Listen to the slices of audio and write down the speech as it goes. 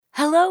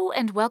Hello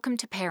and welcome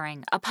to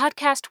Pairing, a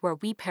podcast where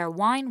we pair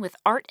wine with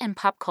art and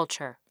pop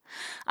culture.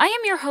 I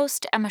am your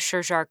host, Emma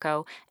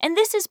Sherr-Ziarko, and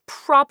this is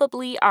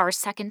probably our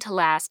second to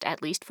last,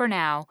 at least for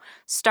now,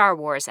 Star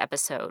Wars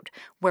episode,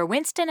 where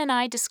Winston and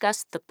I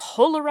discuss the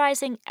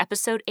polarizing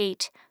Episode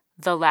 8,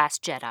 The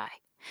Last Jedi.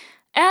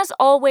 As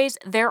always,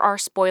 there are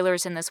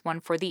spoilers in this one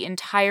for the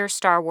entire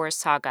Star Wars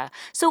saga,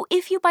 so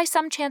if you by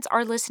some chance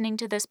are listening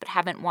to this but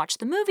haven't watched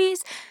the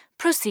movies,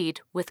 proceed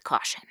with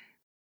caution.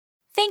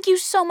 Thank you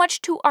so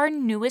much to our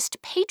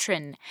newest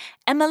patron,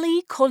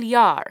 Emily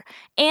Colliar,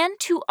 and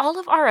to all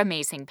of our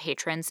amazing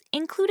patrons,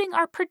 including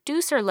our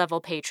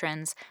producer-level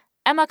patrons,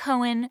 Emma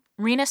Cohen,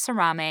 Rena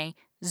Sarame,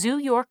 Zoo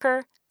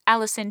Yorker,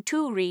 Allison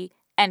Turi,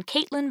 and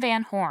Caitlin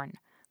Van Horn,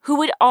 who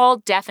would all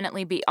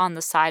definitely be on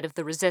the side of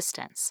the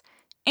resistance,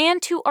 and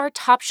to our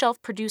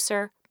top-shelf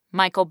producer,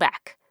 Michael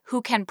Beck,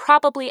 who can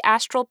probably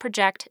astral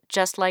project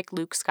just like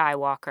Luke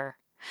Skywalker.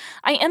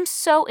 I am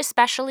so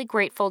especially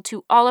grateful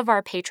to all of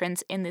our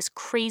patrons in this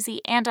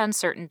crazy and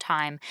uncertain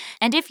time,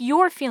 and if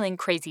you're feeling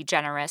crazy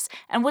generous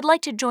and would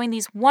like to join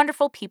these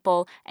wonderful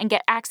people and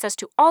get access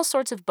to all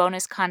sorts of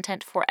bonus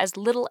content for as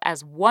little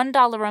as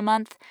 $1 a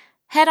month,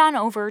 head on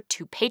over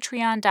to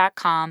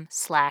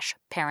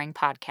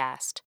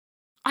patreon.com/pairingpodcast.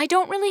 I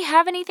don't really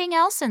have anything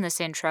else in this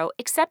intro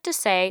except to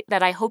say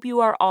that I hope you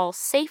are all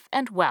safe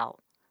and well.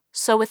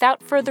 So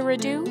without further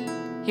ado,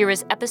 here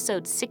is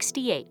episode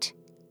 68.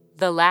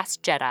 The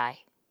Last Jedi.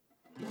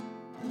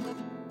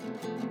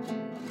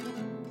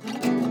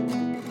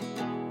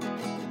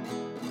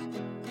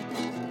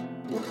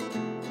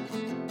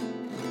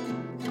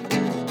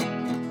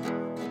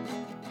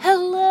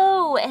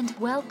 Hello and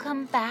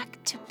welcome back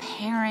to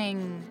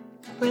Pairing.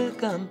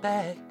 Welcome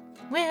back.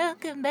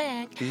 Welcome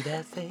back. To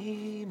that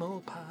same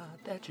old pod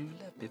that you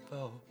left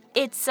before.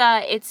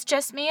 It's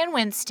just me and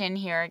Winston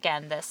here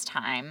again this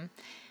time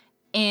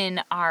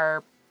in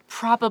our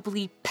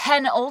probably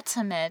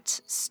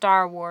penultimate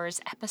Star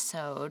Wars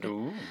episode.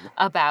 Ooh.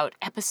 About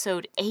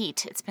Episode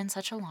 8. It's been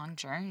such a long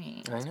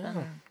journey. It's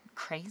been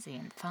crazy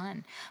and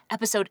fun.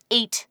 Episode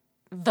 8,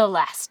 The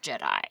Last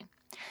Jedi.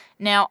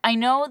 Now, I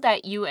know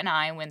that you and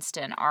I,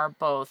 Winston, are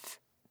both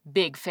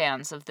big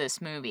fans of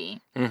this movie.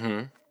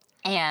 Mm-hmm.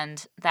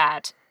 And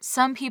that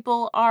some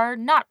people are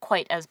not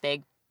quite as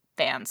big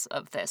fans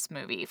of this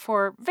movie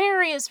for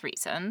various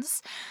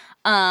reasons.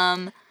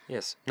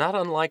 Yes, not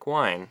unlike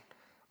wine.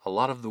 A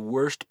lot of the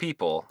worst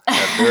people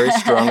have very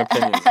strong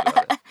opinions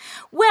about it.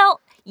 Well,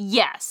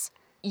 yes.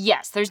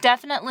 Yes, there's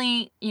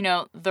definitely,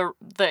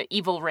 the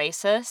evil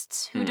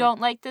racists who don't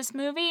like this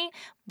movie,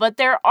 but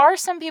there are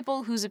some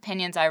people whose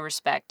opinions I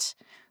respect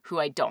who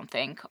I don't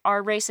think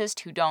are racist,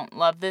 who don't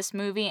love this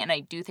movie, and I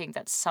do think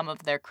that some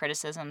of their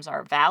criticisms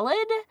are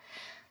valid.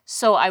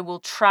 So I will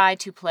try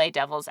to play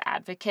devil's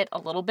advocate a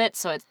little bit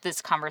so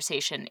this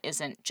conversation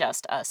isn't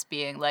just us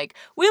being like,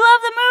 we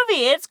love the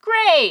movie, it's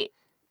great.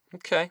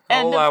 Okay,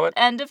 I'll allow it.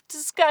 End of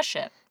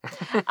discussion.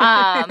 What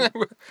a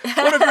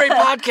great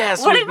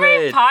podcast What we've a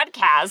great made.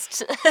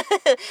 podcast.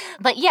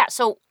 But yeah,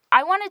 so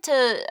I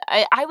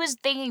was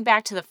thinking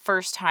back to the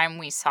first time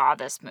we saw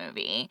this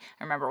movie.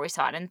 I remember we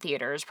saw it in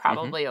theaters,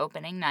 probably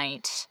opening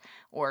night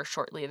or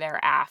shortly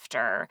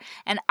thereafter.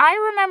 And I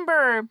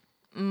remember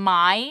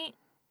my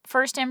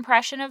first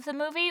impression of the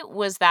movie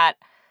was that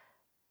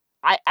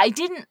I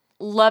didn't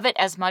love it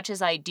as much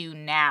as I do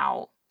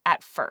now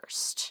at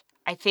first.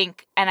 I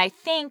think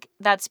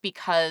that's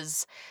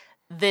because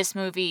this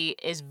movie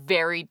is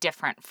very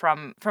different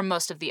from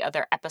most of the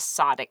other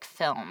episodic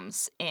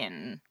films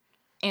in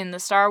the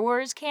Star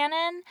Wars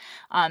canon,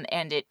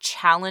 and it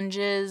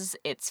challenges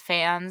its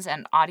fans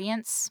and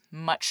audience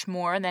much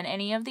more than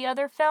any of the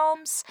other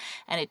films,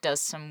 and it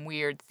does some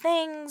weird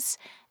things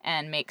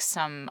and makes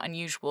some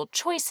unusual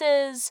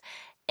choices,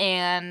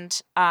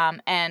 and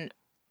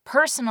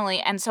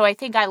personally, and so I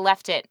think I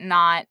left it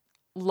not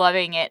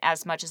loving it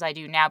as much as I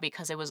do now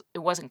because it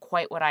wasn't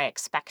quite what I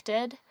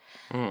expected.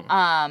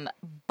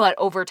 But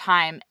over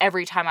time,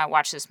 every time I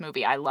watch this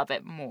movie, I love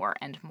it more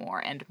and more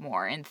and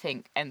more and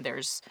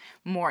there's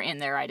more in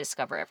there I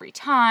discover every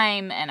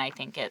time, and I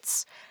think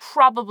it's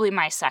probably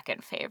my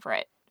second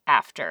favorite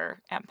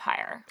after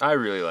Empire. I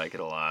really like it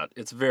a lot.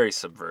 It's very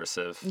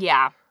subversive.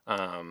 Yeah.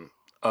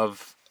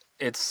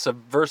 It's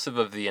subversive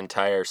of the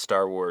entire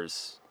Star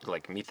Wars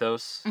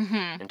mythos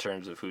Mm-hmm. in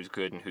terms of who's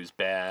good and who's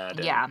bad.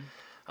 And, Yeah.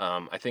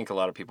 I think a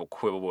lot of people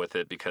quibble with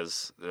it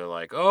because they're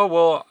like, oh,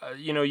 well,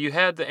 you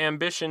had the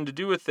ambition to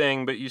do a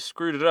thing, but you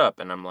screwed it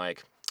up. And I'm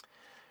like,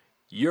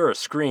 you're a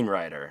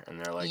screenwriter. And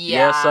they're like,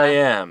 yes, I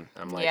am.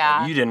 I'm like,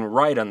 you didn't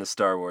write on the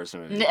Star Wars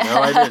movie. No,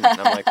 I didn't.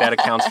 I'm like, that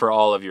accounts for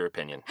all of your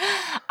opinion.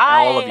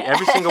 All of you,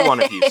 every single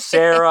one of you.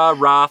 Sarah,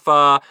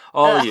 Rafa,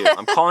 all of you.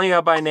 I'm calling you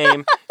out by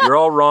name. You're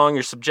all wrong.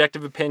 Your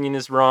subjective opinion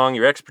is wrong.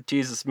 Your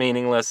expertise is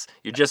meaningless.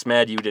 You're just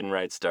mad you didn't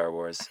write Star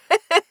Wars.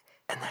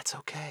 And that's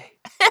okay.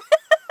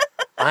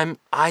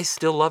 I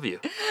still love you.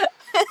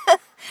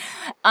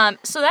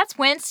 So that's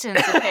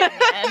Winston's opinion.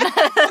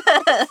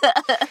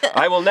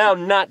 I will now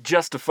not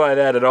justify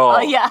that at all.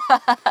 Oh, yeah.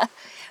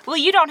 Well,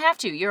 you don't have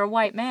to. You're a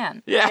white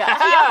man.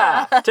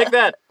 Yeah. Take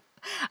that.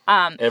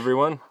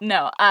 Everyone?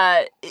 No.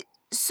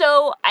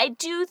 So I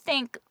do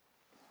think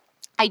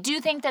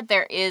that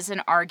there is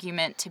an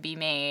argument to be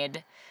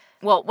made.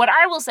 Well, what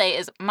I will say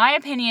is my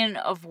opinion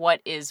of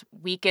what is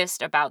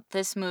weakest about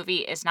this movie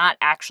is not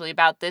actually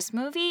about this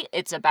movie.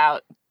 It's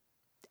about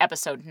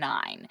episode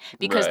 9.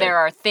 Because there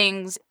are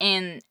things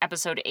in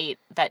episode 8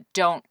 that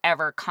don't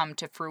ever come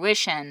to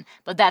fruition,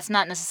 but that's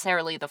not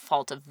necessarily the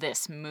fault of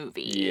this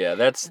movie. Yeah,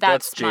 that's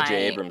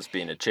J.J. Abrams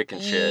being a chicken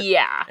shit.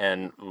 Yeah.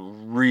 And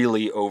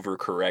really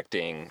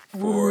overcorrecting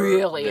for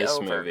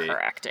this movie.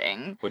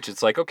 Which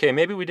it's like, okay,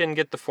 maybe we didn't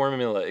get the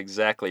formula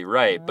exactly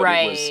right, but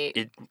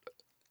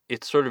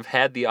it sort of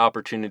had the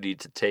opportunity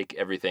to take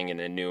everything in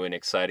a new and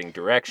exciting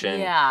direction.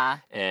 Yeah.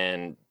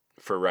 And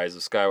for Rise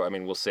of Skywalker, I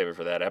mean, we'll save it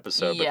for that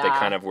episode, but they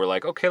kind of were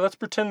like, okay, let's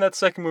pretend that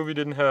second movie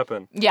didn't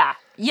happen. Yeah.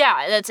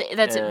 Yeah,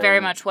 that's very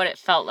much what it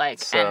felt like.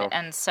 So.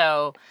 And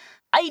so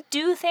I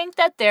do think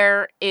that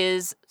there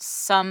is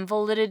some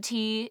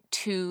validity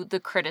to the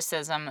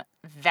criticism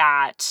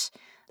that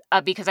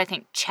because I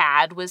think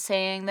Chad was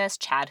saying this,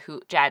 Chad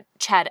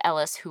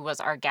Ellis, who was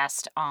our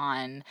guest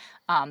on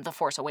the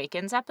Force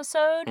Awakens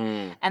episode,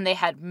 and they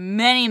had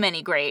many,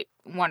 many great,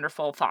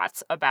 wonderful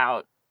thoughts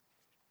about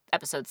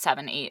episodes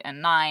 7, 8,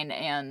 and 9,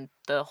 and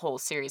the whole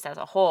series as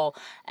a whole.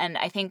 And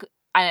I think,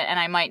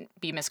 I might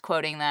be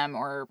misquoting them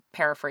or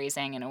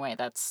paraphrasing in a way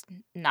that's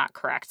not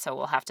correct, so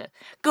we'll have to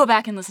go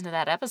back and listen to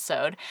that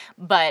episode.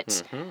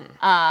 But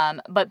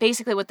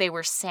basically what they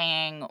were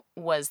saying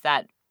was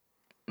that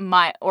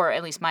my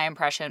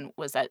impression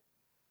was that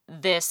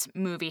this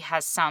movie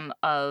has some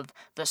of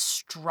the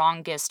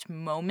strongest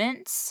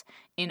moments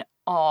in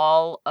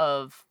all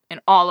of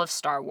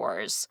Star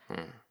Wars,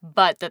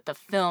 but that the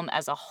film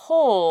as a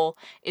whole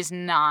is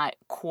not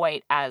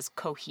quite as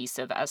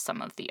cohesive as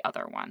some of the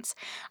other ones.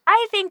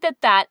 I think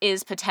that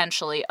is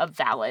potentially a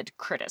valid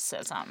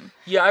criticism.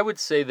 Yeah, I would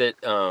say that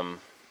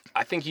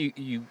I think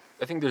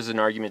I think there's an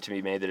argument to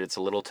be made that it's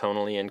a little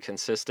tonally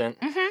inconsistent.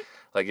 Mm-hmm.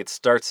 Like it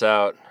starts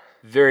out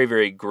very,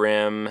 very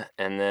grim,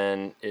 and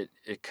then it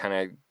kind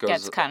of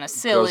gets kind of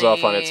silly, goes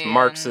off on its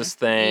Marxist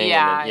thing.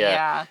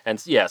 Yeah.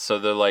 So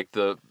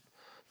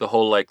the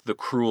whole like the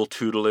cruel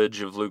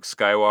tutelage of Luke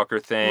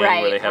Skywalker thing,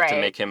 where they have to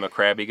make him a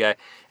crabby guy,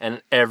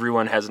 and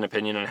everyone has an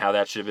opinion on how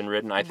that should have been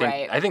written. I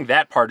think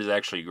that part is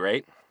actually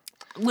great.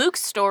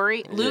 Luke's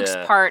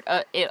part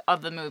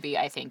of the movie,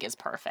 I think, is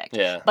perfect.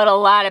 Yeah. But a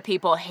lot of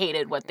people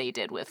hated what they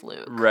did with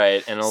Luke.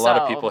 Right, and a lot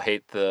of people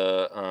hate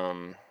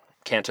the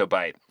Canto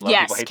Bite. A lot of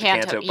people hate the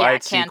Canto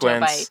Bite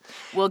sequence. Bite.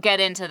 We'll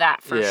get into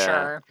that for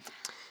sure.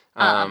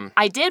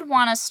 I did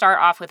want to start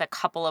off with a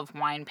couple of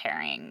wine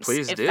pairings.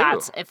 Please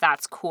do. If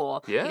that's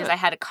cool. Yeah. Because I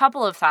had a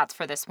couple of thoughts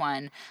for this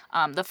one.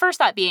 The first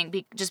thought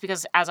being, just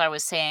because, as I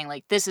was saying,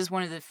 like, this is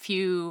one of the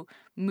few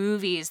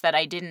movies that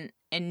I didn't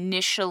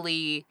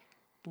initially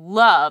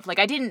love. Like,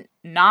 I didn't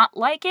not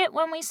like it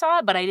when we saw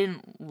it, but I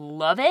didn't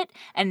love it,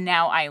 and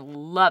now I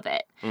love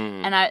it.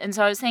 And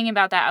so I was thinking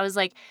about that. I was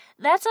like,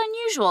 that's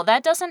unusual.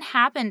 That doesn't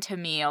happen to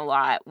me a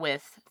lot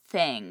with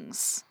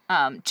things,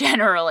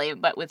 generally,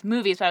 but with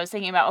movies. But I was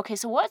thinking about, okay,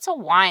 so what's a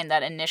wine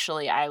that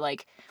initially I,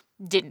 like,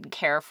 didn't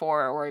care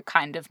for or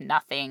kind of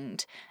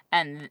nothinged,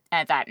 and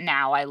that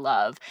now I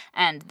love?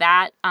 And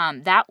that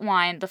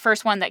wine, the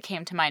first one that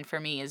came to mind for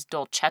me is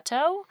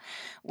Dolcetto,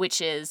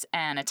 which is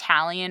an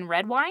Italian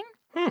red wine.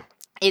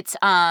 It's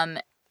I'm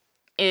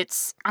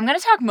going to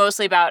talk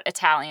mostly about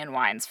Italian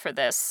wines for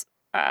this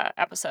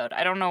episode.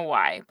 I don't know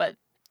why, but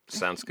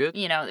sounds good.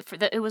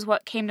 It was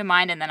what came to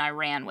mind, and then I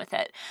ran with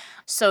it.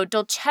 So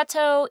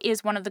Dolcetto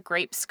is one of the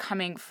grapes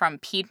coming from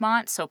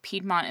Piedmont. So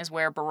Piedmont is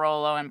where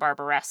Barolo and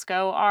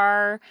Barbaresco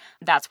are.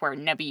 That's where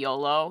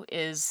Nebbiolo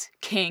is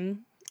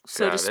king,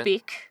 so to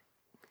speak,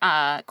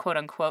 quote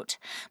unquote.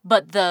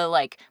 But the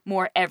like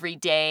more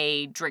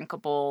everyday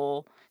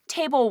drinkable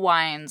table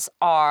wines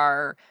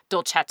are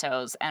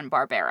Dolcettos and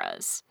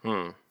Barberas.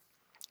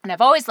 And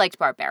I've always liked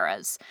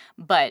Barberas,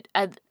 but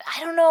I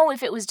don't know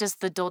if it was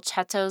just the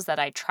Dolcettos that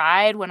I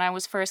tried when I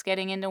was first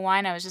getting into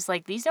wine. I was just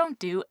like, these don't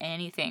do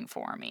anything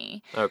for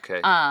me. Okay.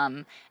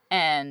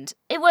 And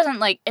it wasn't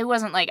like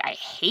I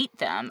hate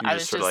them. I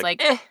was just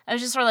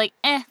sort of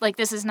like, like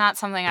this is not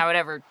something I would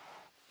ever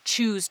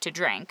choose to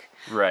drink.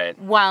 Right.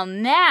 While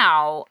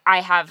now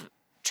I have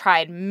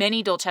tried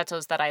many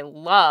Dolcettos that I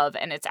love,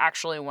 and it's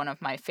actually one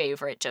of my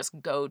favorite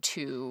just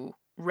go-to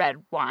red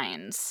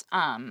wines.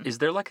 Is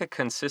there like a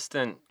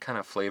consistent kind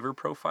of flavor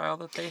profile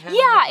that they have?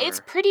 Yeah,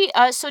 it's pretty,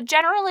 so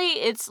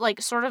generally it's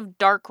like sort of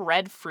dark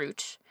red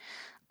fruit.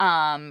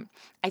 I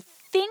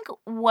think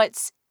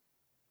what's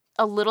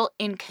a little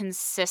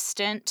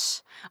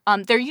inconsistent,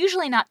 they're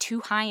usually not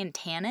too high in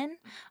tannin.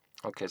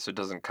 Okay, so it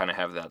doesn't kind of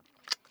have that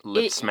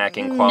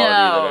lip-smacking quality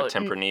that a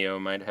Tempranillo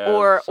might have.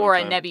 Or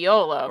a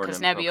Nebbiolo, because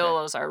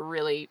Nebbiolos are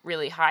really,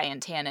 really high in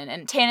tannin.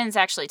 And tannin's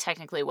actually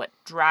technically what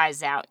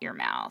dries out your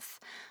mouth.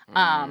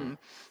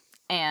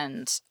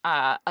 And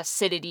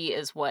acidity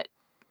is what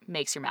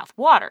makes your mouth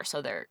water.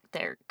 So they're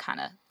kind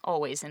of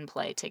always in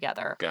play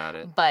together. Got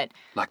it. But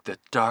like the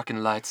dark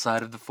and light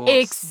side of the force.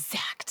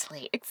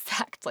 Exactly.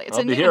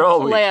 I'll be here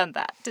all week.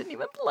 Didn't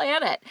even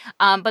plan it.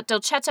 But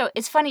dolcetto,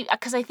 it's funny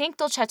because I think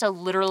dolcetto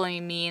literally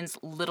means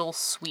little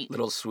sweet.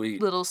 Little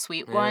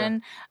sweet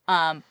one.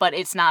 But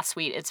it's not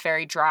sweet. It's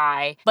very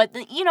dry. But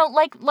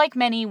like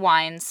many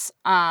wines,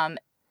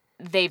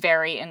 they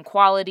vary in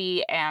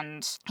quality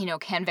and,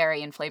 can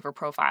vary in flavor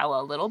profile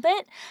a little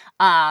bit.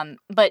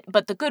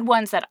 But the good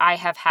ones that I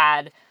have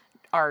had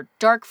are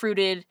dark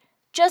fruited,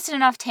 just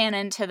enough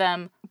tannin to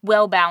them,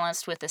 well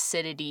balanced with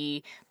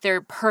acidity.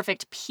 They're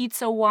perfect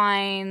pizza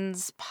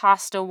wines,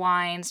 pasta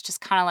wines, just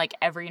kind of like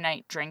every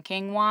night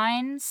drinking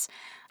wines.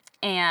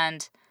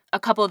 And a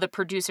couple of the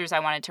producers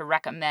I wanted to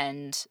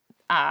recommend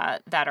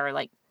that are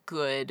like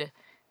good,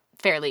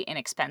 fairly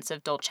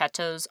inexpensive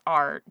dolcettos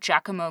are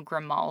Giacomo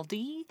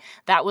Grimaldi.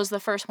 That was the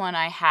first one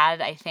I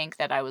had, I think,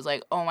 that I was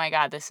like, oh my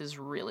God, this is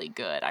really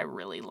good. I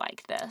really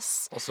like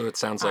this. Also, it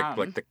sounds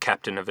like the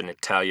captain of an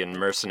Italian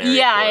mercenary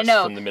force I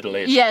know. From the Middle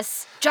Ages.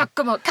 Yes,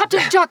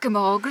 Captain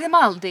Giacomo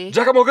Grimaldi.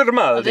 Giacomo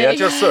Grimaldi at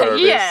your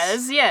service.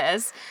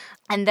 Yes.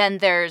 And then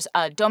there's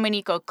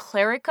Domenico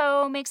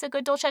Clerico makes a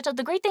good dolcetto.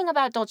 The great thing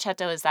about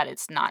dolcetto is that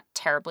it's not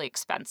terribly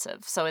expensive.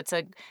 So it's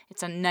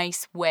a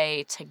nice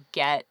way to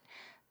get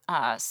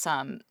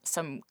some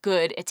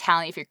good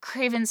Italian. If you're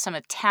craving some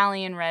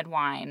Italian red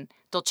wine,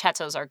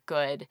 dolcettos are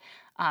good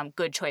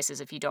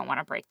choices if you don't want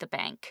to break the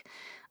bank.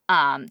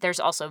 There's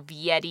also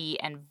Vietti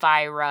and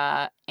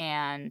Vira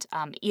and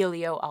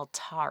Elio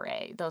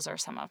Altare. Those are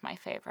some of my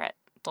favorite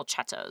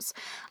dolcettos.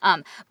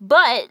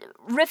 But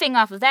riffing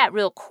off of that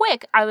real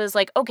quick, I was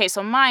like, okay,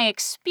 so my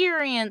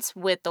experience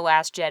with The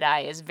Last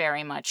Jedi is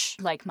very much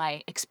like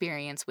my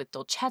experience with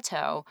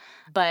dolcetto,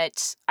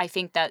 but I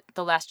think that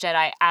The Last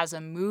Jedi as a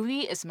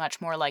movie is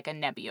much more like a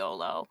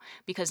Nebbiolo,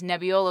 because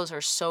Nebbiolos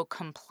are so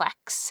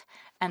complex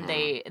and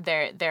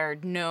they're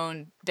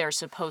known, you're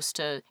supposed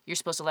to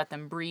let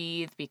them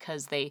breathe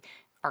because they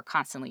are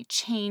constantly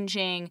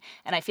changing,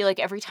 and I feel like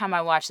every time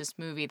I watch this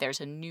movie there's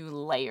a new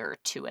layer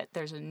to it.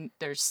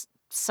 There's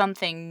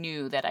something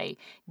new that I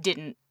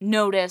didn't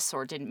notice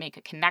or didn't make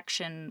a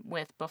connection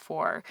with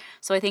before.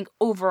 So I think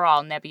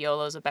overall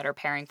Nebbiolo is a better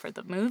pairing for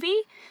the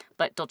movie,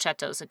 but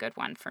dolcetto is a good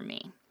one for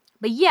me.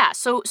 But yeah,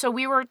 so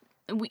we were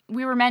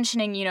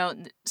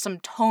mentioning, some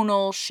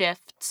tonal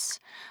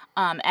shifts,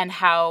 and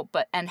how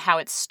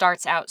it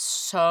starts out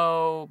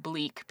so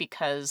bleak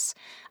because,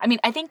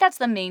 I think that's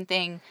the main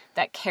thing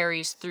that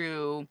carries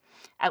through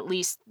at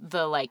least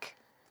the,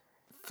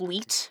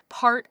 fleet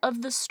part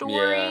of the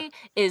story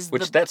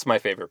that's my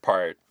favorite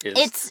part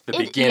is the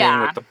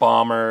beginning with the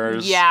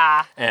bombers.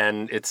 Yeah.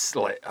 And it's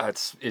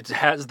it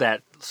has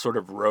that sort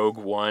of Rogue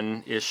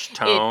One-ish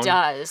tone. It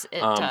does.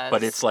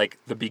 But it's like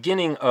the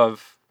beginning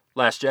of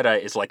Last Jedi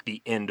is like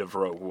the end of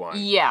Rogue One.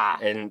 Yeah.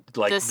 And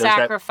the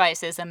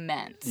sacrifice is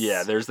immense.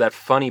 Yeah, there's that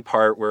funny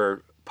part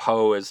where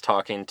Poe is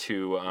talking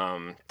to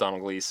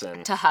Donald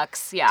Gleason. To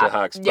Hux, yeah. To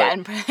Hux.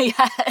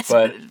 It's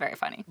very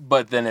funny.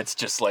 But then it's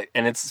just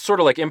and it's sort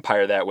of like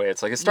Empire that way.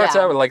 It's like it starts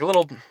out with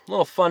a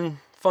little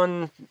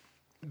fun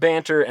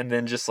banter, and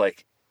then just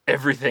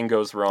everything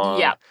goes wrong.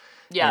 Yeah.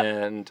 Yeah.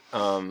 And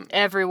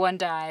everyone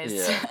dies.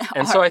 Yeah.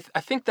 And so I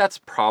think that's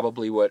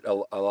probably what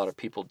a lot of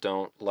people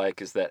don't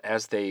like, is that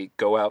as they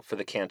go out for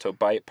the Canto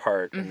Bight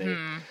part,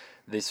 and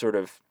they sort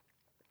of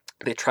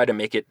they try to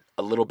make it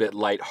a little bit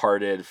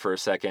lighthearted for a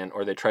second,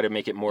 or they try to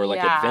make it more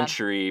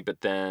adventure-y,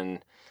 but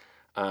then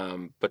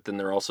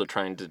they're also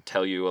trying to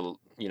tell you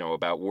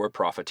about war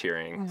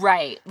profiteering.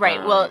 Right.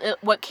 Well,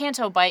 what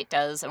Canto Bight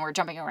does, and we're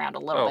jumping around a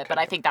little bit, but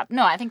I think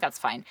that's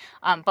fine.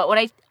 But what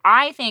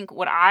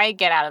I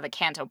get out of the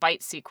Canto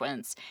Bight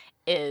sequence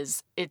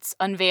is it's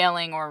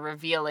unveiling or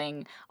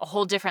revealing a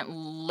whole different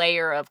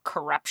layer of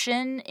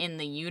corruption in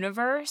the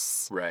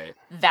universe. Right.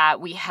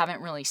 That we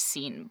haven't really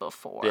seen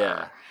before.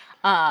 Yeah.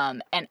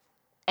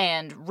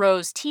 And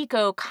Rose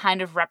Tico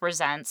kind of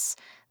represents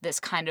this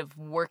kind of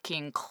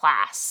working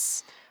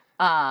class,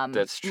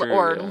 that's true,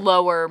 or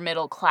lower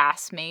middle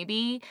class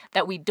maybe,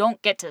 that we don't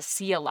get to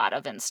see a lot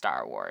of in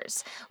Star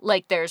Wars.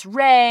 Like there's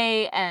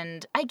Rey,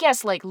 and I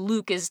guess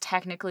Luke is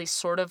technically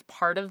sort of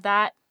part of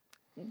that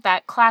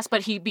class,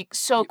 but he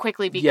so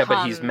quickly becomes... Yeah,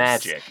 but he's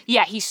magic.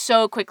 Yeah, he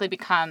so quickly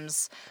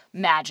becomes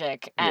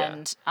magic,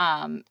 and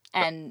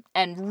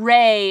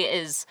Rey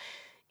is,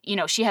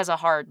 she has a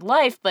hard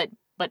life, but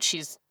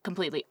she's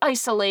completely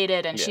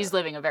isolated, and she's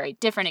living a very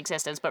different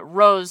existence. But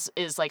Rose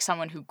is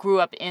someone who grew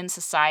up in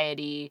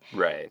society,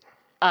 right?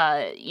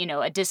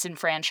 A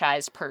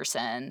disenfranchised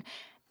person,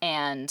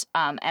 and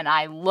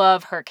I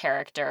love her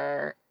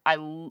character.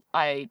 And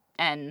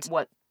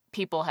what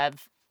people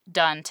have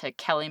done to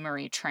Kelly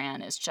Marie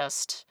Tran is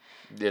just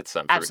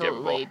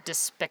absolutely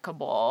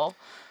despicable.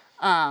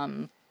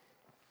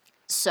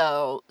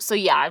 So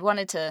yeah, I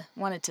wanted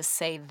to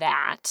say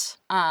that.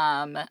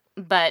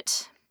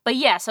 But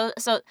yeah, so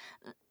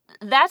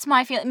that's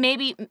my feeling.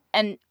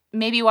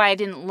 Maybe why I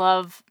didn't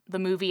love the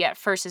movie at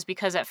first is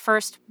because at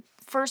first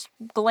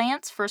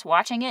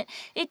watching it,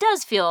 it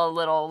does feel a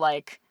little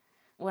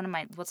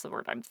what's the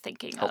word I'm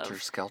thinking Helter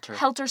of? Skelter.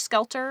 Helter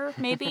Skelter,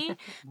 maybe.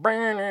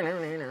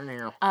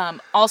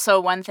 Also,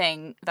 one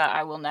thing that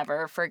I will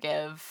never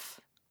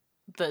forgive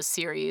the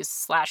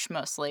series /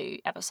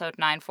 mostly episode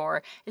 9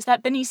 for is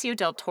that Benicio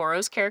del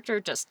Toro's character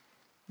just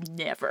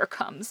never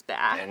comes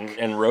back.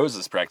 And Rose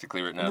is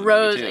practically written out of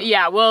Rose, the movie, too.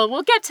 yeah,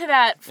 we'll get to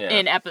that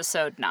in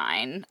episode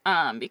 9,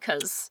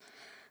 because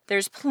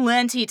there's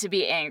plenty to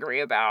be angry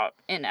about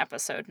in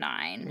episode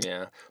 9.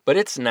 Yeah, but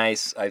it's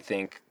nice, I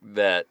think,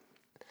 that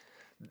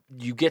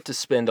you get to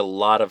spend a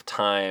lot of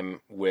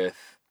time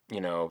with,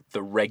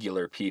 the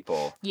regular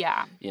people.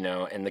 Yeah.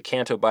 And the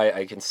Canto Bight,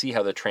 I can see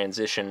how the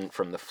transition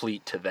from the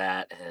fleet to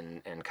that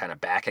and kind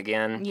of back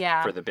again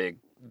for the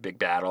big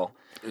battle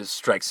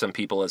strikes some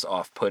people as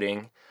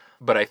off-putting.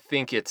 But I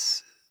think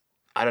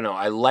I don't know,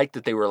 I like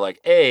that they were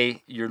like,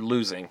 A, you're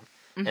losing,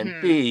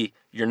 and B,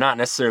 you're not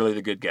necessarily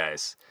the good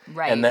guys.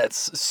 Right. And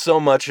that's so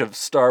much of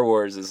Star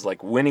Wars is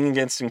like winning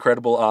against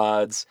incredible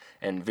odds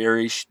and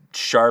very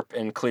sharp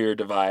and clear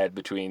divide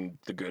between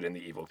the good and the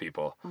evil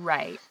people.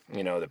 Right.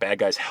 The bad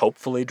guys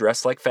helpfully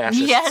dress like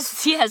fascists.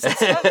 Yes,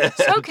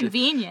 it's so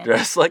convenient.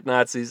 Dress like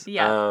Nazis.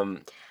 Yeah.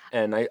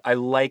 And I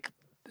like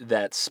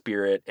that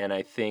spirit, and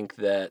I think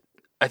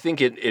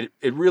it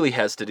really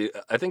has to do,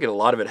 I think a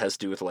lot of it has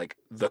to do with like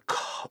the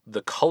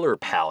color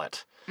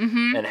palette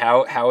and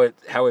how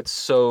it's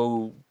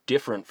so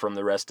different from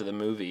the rest of the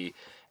movie.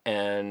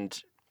 And,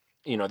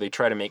 they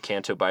try to make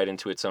Canto Bight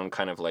into its own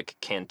kind of like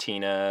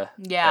cantina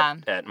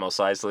at Mos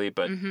Eisley,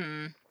 but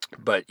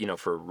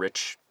for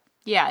rich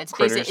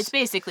it's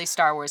basically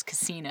Star Wars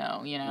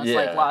Casino, it's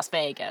like Las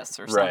Vegas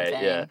or something.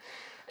 Right, yeah.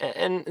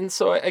 And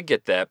so I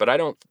get that, but I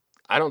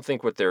don't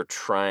think what they're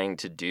trying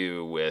to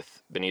do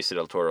with Benicio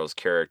del Toro's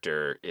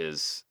character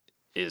is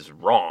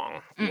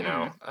wrong,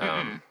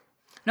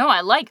 No,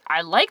 I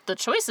like the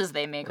choices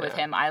they make with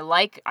him. I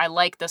like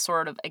the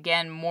sort of,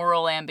 again,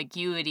 moral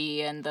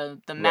ambiguity and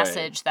the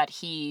message that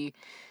he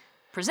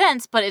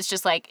presents, but it's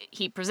just like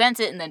he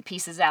presents it and then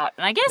pieces out.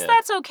 And I guess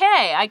that's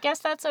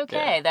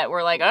okay. That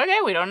we're like, okay,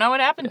 we don't know what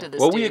happened to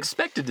this dude. We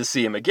expected to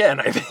see him again,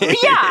 I think.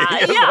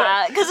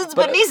 Yeah, because it's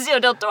Benicio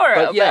del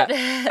Toro. But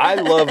I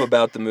love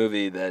about the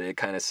movie that it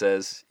kind of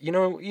says,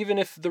 even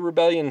if the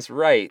rebellion's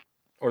right,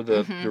 or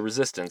the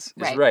resistance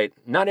is right,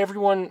 not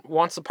everyone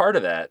wants a part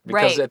of that.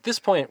 Because at this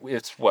point,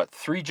 it's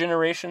 3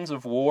 generations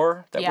of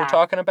war that we're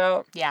talking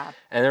about? Yeah.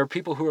 And there are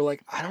people who are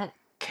like, I don't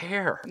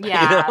care.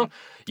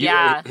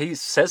 Yeah. He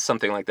says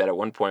something like that at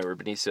one point where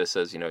Benicio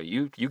says,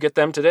 you get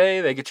them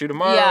today, they get you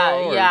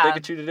tomorrow, or they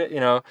get you today,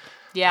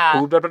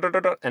 Yeah.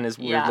 And his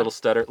weird little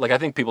stutter. Like, I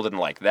think people didn't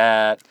like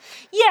that.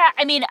 Yeah,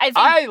 I mean,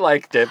 I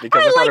liked it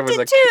because I thought it was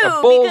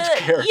a bold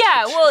character.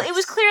 Yeah, well, it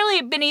was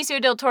clearly Benicio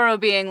del Toro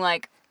being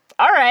like,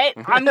 all right,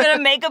 I'm going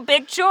to make a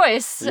big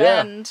choice.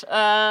 And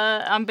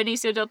I'm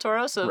Benicio del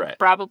Toro, so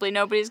probably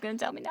nobody's going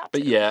to tell me not to.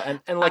 But yeah,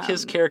 and like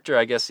his character,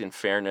 I guess, in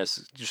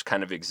fairness, just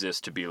kind of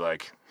exists to be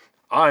like,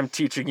 I'm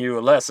teaching you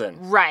a lesson.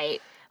 Right.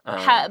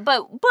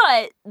 But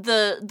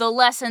the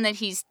lesson that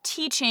he's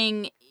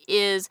teaching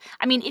is,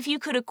 I mean, if you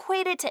could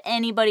equate it to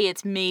anybody,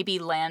 it's maybe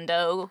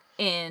Lando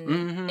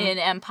in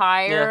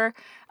Empire.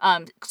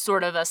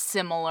 Sort of a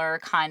similar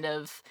kind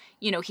of,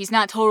 he's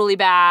not totally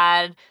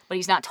bad, but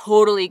he's not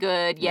totally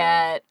good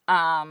yet.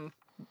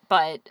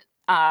 But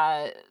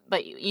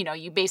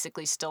you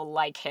basically still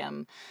like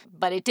him.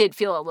 But it did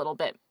feel a little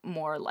bit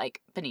more like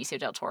Benicio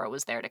del Toro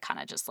was there to kind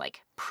of just like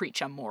preach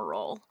a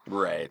moral.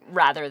 Right.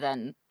 Rather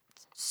than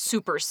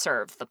super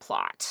serve the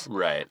plot.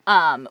 Right.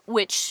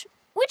 Which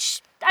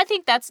I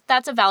think that's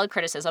a valid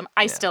criticism.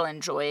 I still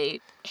enjoy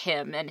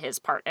him and his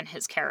part and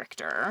his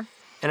character.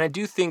 And I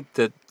do think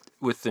that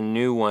with the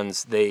new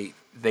ones, they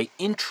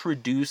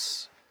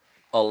introduce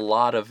a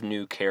lot of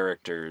new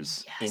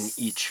characters in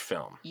each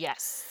film.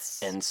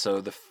 Yes. And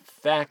so the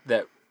fact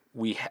that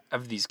we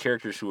have these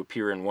characters who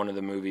appear in one of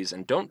the movies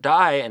and don't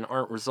die and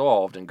aren't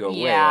resolved and go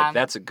away, like,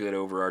 that's a good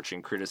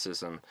overarching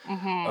criticism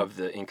of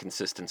the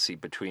inconsistency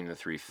between the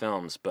 3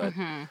 films. But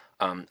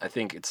I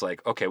think it's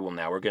like, okay, well,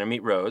 now we're going to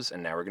meet Rose,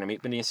 and now we're going to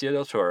meet Benicio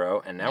del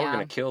Toro, and now we're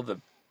going to kill the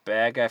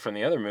bad guy from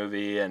the other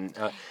movie. And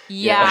so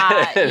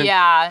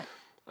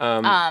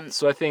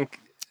I think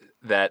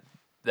that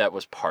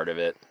was part of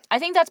it. I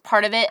think that's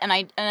part of it, and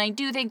I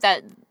do think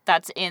that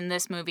that's in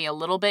this movie a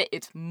little bit.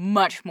 It's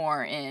much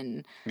more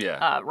in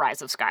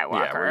Rise of Skywalker.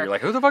 Yeah, where you're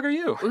like, who the fuck are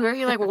you? Where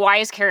you're like, why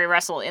is Carrie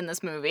Russell in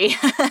this movie?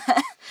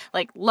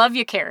 Like, love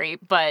you, Carrie,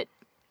 but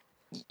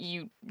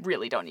you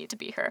really don't need to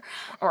be her.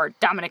 Or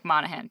Dominic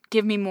Monaghan.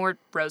 Give me more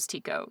Rose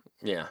Tico.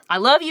 Yeah. I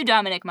love you,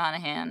 Dominic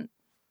Monaghan.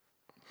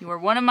 You are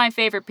one of my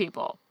favorite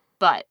people,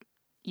 but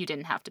you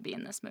didn't have to be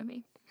in this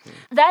movie.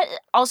 That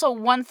also,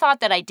 one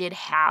thought that I did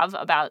have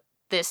about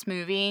this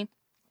movie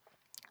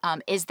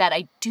is that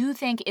I do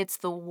think it's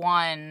the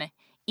one,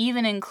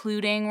 even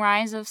including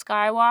Rise of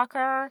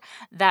Skywalker,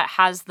 that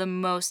has the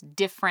most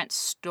different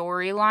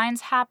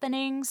storylines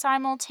happening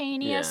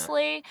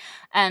simultaneously.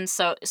 And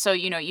so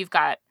you've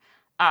got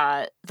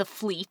the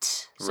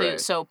fleet. Right.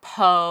 So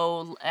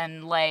Poe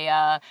and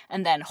Leia,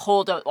 and then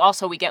Holdo.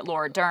 Also, we get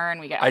Laura Dern.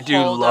 We get I do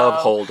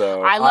love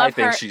Holdo. I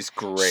think she's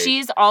great.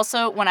 She's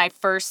also, when I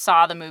first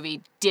saw the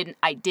movie,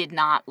 I did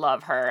not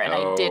love her, and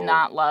I did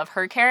not love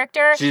her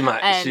character. She's one of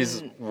my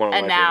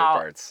favorite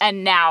parts.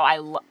 And now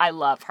I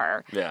love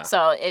her. Yeah.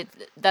 So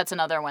that's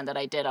another one that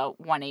I did a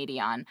 180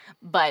 on.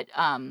 But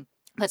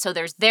so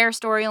there's their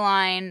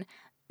storyline.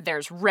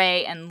 There's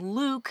Rey and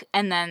Luke,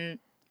 and then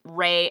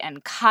Rey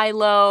and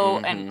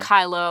Kylo, and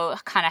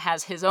Kylo kind of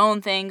has his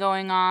own thing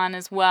going on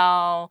as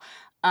well.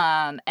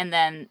 And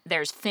then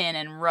there's Finn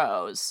and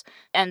Rose.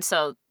 And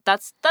so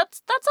that's a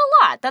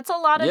lot. That's a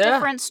lot of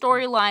different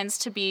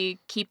storylines to be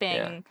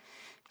keeping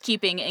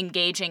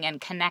engaging and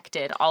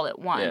connected all at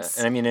once.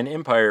 Yeah. And I mean, in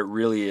Empire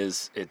really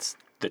it's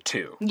the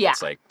two. Yeah.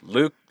 It's like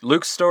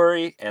Luke's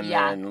story and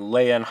then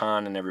Leia and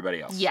Han and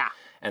everybody else. Yeah.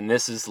 And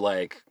this is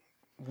like,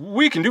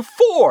 we can do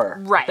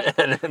 4. Right.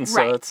 and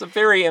so it's a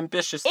very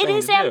ambitious thing to do. It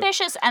is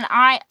ambitious, and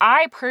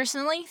I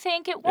personally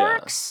think it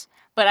works,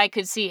 but I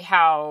could see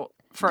how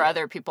for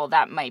other people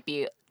that might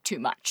be too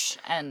much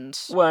and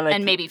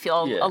maybe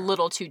feel a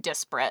little too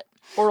disparate.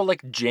 Or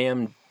like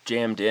jammed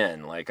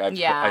in. Like I've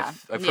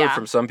heard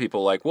from some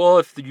people like, well,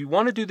 if you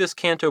want to do this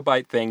Canto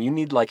Bight thing, you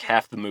need like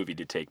half the movie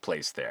to take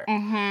place there.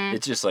 Mm-hmm.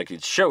 It's just like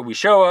we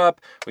show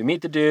up, we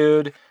meet the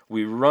dude,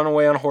 we run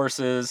away on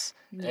horses,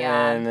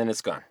 and then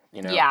it's gone.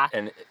 You know? Yeah.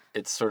 And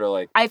it's sort of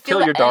like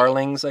kill your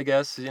darlings, I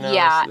guess. You know.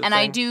 Yeah, and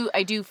I do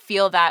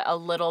feel that a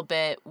little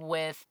bit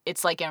with,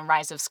 it's like in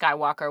Rise of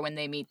Skywalker when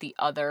they meet the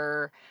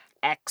other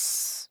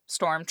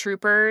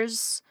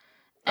ex-stormtroopers.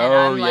 And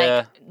I'm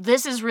like,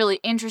 this is really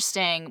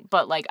interesting,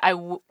 but like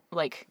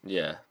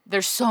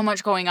there's so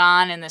much going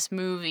on in this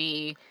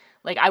movie.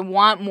 Like I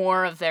want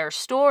more of their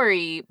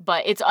story,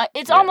 but it's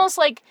almost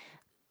like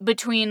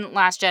between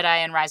Last Jedi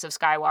and Rise of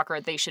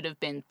Skywalker, they should have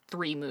been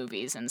 3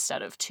 movies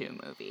instead of 2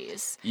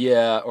 movies.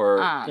 Yeah, or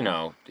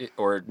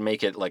or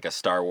make it like a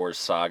Star Wars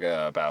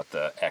saga about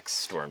the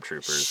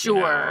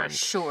ex-stormtroopers.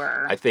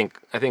 Sure. I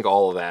think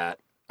all of that.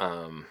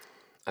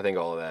 I think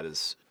all of that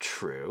is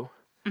true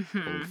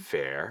and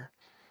fair.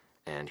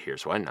 And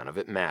here's why none of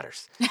it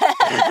matters.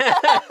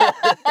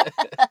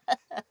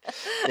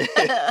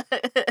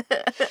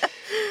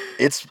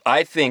 It's,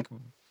 I think,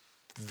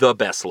 the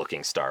best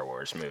looking Star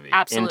Wars movie.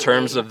 Absolutely. In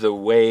terms of the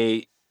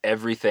way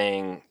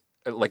everything,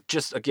 like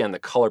just, again, the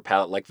color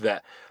palette, like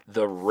the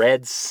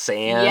red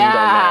sand on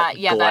that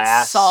glass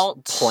that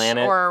salt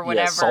planet. Or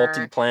whatever. Yeah,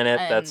 salty planet.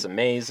 And that's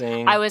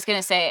amazing. I was going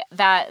to say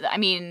that, I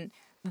mean,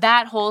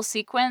 that whole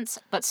sequence,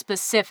 but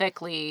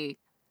specifically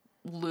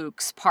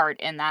Luke's part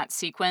in that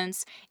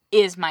sequence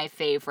is my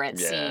favorite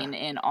scene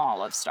in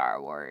all of Star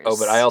Wars. Oh,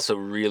 but I also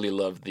really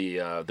love the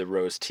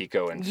Rose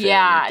Tico and Finn.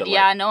 I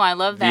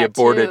love that the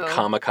aborted too.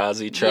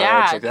 Kamikaze charge.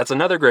 Yeah. Like, that's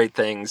another great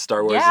thing.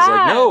 Star Wars is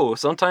like, no,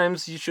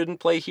 sometimes you shouldn't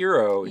play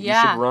hero. You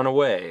should run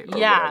away or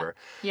whatever.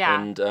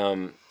 Yeah. And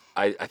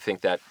I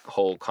think that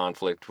whole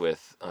conflict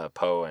with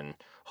Poe and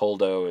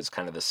Holdo is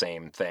kind of the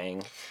same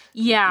thing.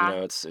 Yeah. You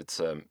know, it's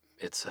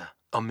a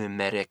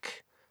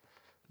mimetic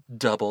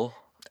double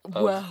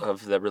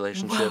of the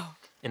relationship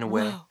in a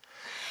way.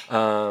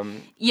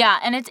 And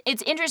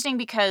it's interesting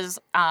because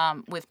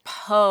with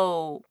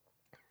Poe,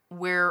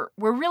 we're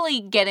really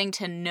getting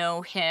to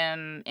know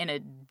him in a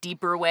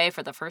deeper way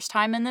for the first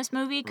time in this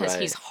movie because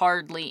he's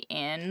hardly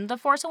in The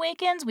Force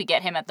Awakens. We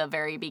get him at the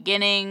very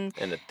beginning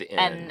and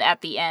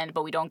at the end,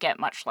 but we don't get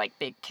much like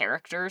big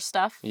character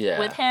stuff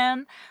with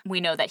him.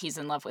 We know that he's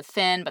in love with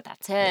Finn, but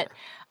that's it.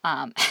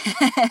 Yeah.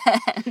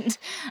 And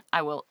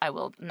I will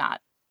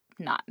not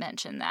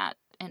mention that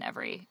in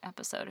every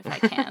episode if I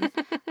can.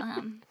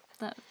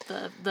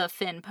 The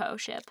Finn Poe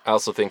ship. I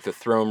also think the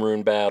Throne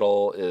Room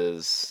battle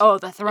is top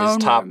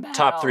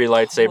 3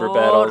 lightsaber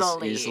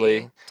battles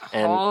easily.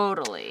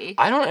 Totally. And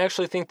I don't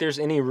actually think there's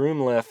any room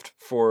left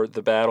for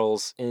the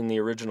battles in the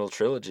original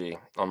trilogy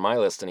on my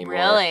list anymore.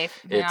 Really?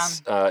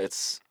 It's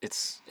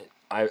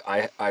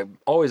I'm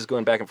always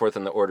going back and forth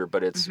in the order,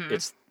 but it's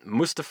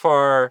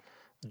Mustafar,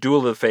 Duel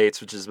of the Fates,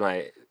 which is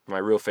my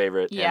real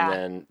favorite, and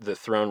then the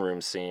Throne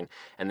Room scene,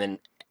 and then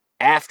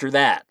after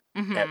that,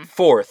 at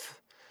 4th,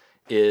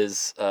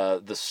 is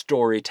the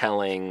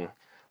storytelling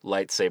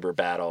lightsaber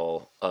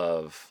battle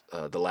of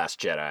The Last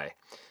Jedi.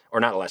 Or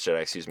not The Last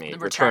Jedi, excuse me.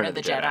 Return of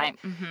the Jedi.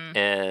 Mm-hmm.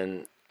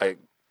 And I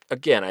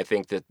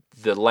think that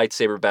the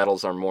lightsaber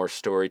battles are more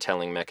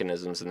storytelling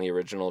mechanisms in the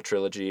original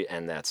trilogy,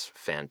 and that's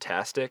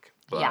fantastic.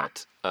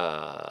 But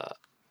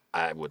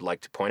I would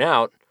like to point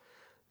out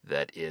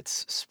that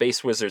it's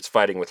space wizards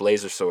fighting with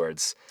laser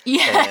swords.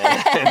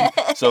 Yeah.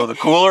 And so the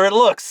cooler it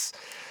looks,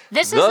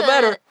 This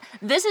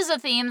is a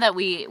theme that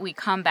we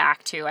come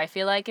back to, I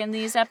feel like, in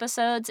these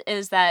episodes,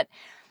 is that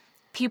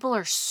people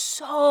are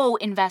so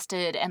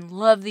invested and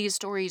love these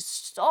stories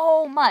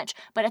so much,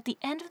 but at the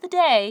end of the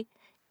day,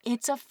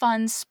 it's a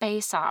fun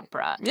space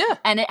opera. Yeah.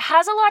 And it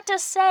has a lot to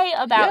say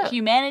about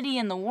humanity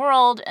and the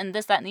world and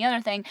this, that, and the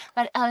other thing,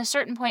 but at a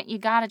certain point, you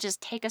gotta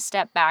just take a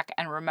step back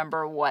and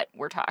remember what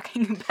we're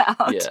talking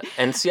about. Yeah,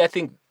 and see, I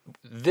think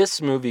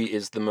this movie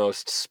is the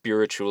most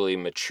spiritually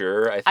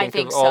mature, I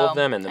think of all of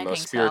them, and the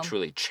most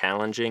spiritually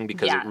challenging,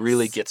 because it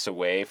really gets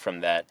away from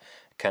that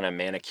kind of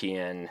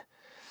Manichaean,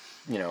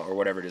 or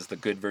whatever it is, the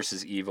good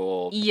versus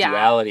evil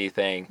duality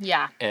thing.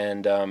 Yeah.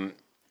 And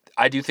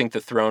I do think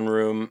the throne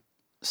room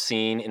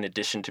scene, in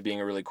addition to being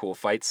a really cool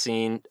fight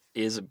scene,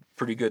 is a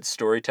pretty good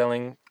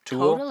storytelling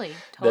tool.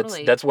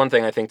 Totally. That's one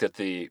thing I think that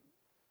the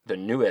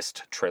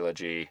newest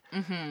trilogy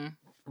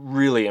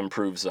really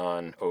improves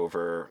on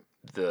over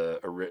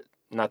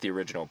not the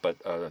original, but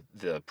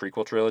the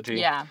prequel trilogy.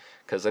 Yeah.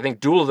 Because I think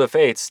Duel of the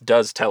Fates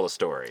does tell a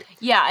story.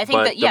 Yeah, I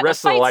think the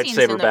rest of the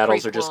lightsaber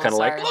battles are just kind of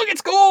like, look,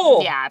 it's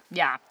cool!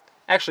 Yeah.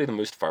 Actually, the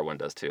Mustafar one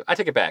does too. I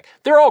take it back.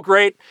 They're all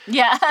great.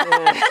 Yeah.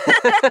 I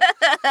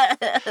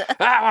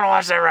want to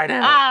watch that right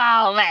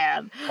now. Oh,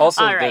 man.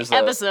 Also, all right,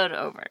 episode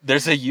over.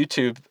 There's a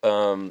YouTube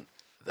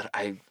that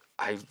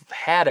I've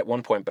had at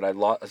one point, but I've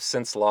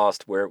since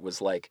lost, where it was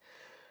like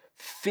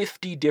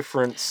 50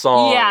 different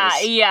songs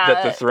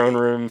that the throne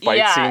room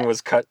fight scene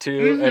was cut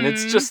to, and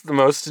it's just the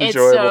most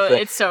enjoyable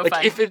thing. It's so like,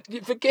 fun. If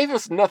it gave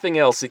us nothing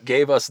else, it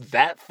gave us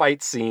that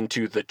fight scene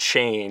to The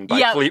Chain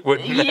by Fleetwood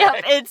Mac.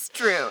 Yep, it's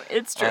true.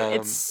 It's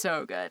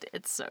so good.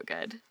 It's so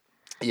good.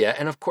 Yeah,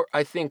 and of course,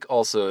 I think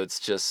also it's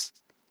just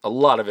a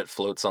lot of it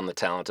floats on the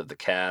talent of the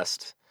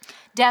cast.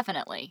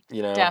 Definitely.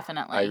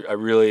 Definitely.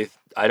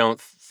 I don't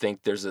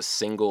think there's a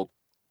single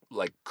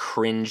like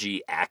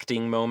cringy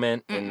acting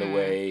moment in the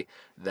way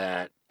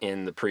that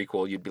in the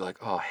prequel you'd be like,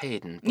 oh,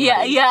 Hayden. Buddy.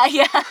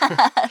 Yeah.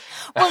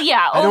 Well,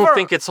 yeah. I don't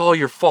think it's all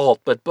your fault,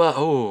 but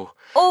overall,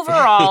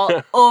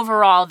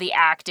 the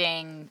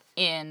acting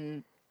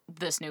in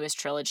this newest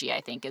trilogy,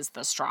 I think, is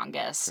the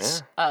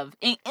strongest of,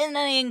 and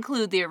I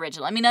include the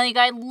original. I mean,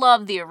 I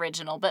love the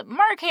original, but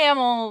Mark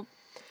Hamill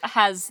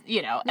has,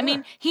 I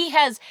mean, he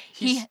has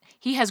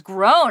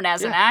grown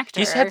as an actor.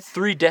 He's had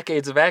 3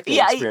 decades of acting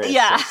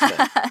experience. Since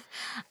then.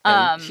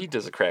 And he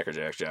does a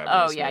crackerjack job.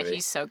 Oh in this movie.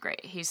 He's so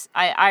great.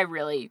 I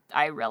really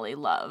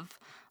love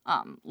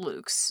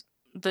Luke's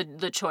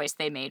the choice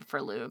they made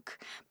for Luke.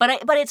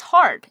 But it's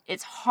hard.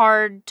 It's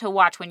hard to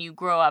watch when you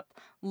grow up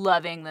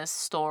loving this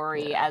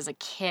story as a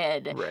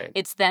kid. Right.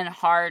 It's then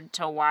hard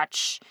to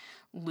watch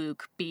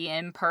Luke be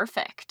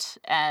imperfect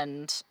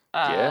and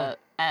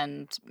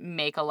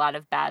make a lot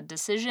of bad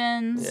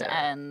decisions.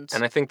 Yeah. And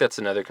I think that's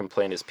another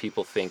complaint, is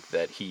people think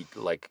that he,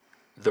 like,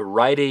 the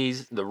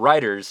writers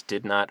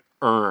did not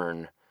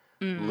earn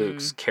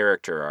Luke's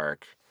character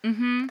arc.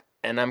 Mm-hmm.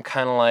 And I'm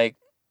kind of like,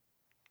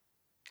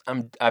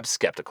 I'm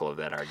skeptical of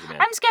that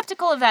argument. I'm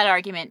skeptical of that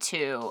argument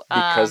too.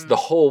 Because the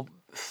whole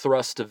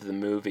thrust of the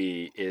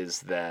movie is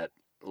that,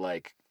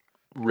 like,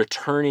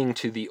 returning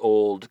to the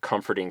old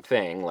comforting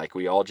thing, like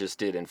we all just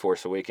did in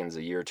Force Awakens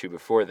a year or two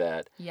before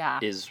that,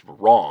 is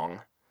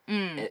wrong.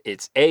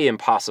 It's A,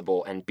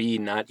 impossible, and B,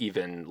 not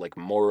even like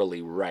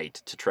morally right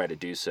to try to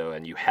do so,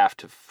 and you have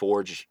to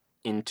forge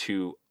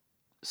into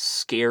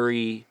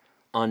scary,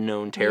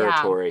 unknown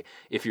territory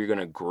if you're going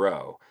to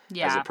grow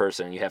as a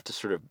person. You have to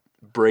sort of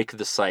break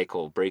the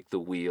cycle, break the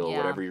wheel,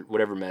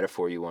 whatever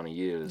metaphor you want to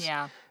use.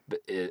 Yeah.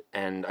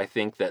 And I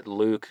think that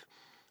Luke's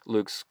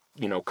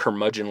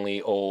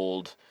curmudgeonly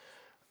old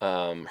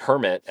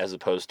hermit, as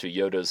opposed to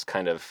Yoda's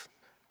kind of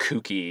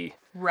kooky,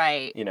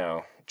 right?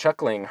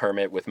 Chuckling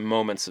hermit with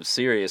moments of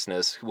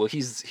seriousness. Well,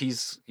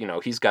 he's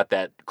got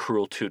that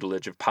cruel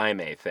tutelage of Pai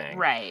Mei thing,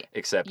 right?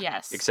 Except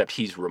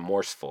he's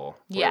remorseful,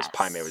 whereas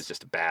Pai Mei was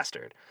just a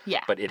bastard.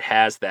 Yeah. But it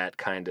has that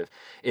kind of.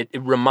 It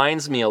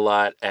reminds me a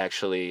lot,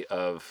 actually,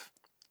 of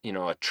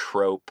a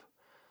trope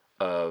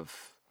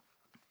of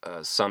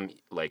some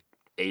like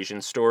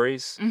Asian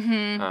stories,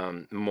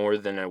 more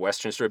than a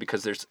Western story,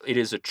 because it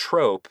is a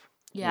trope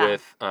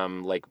with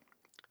like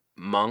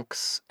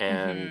monks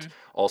and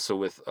also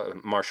with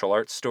martial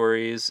arts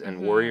stories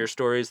and warrior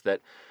stories, that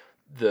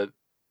the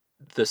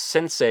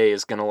sensei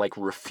is going to like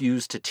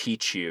refuse to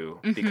teach you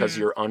because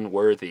you're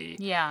unworthy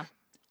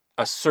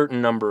a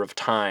certain number of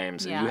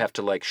times, and you have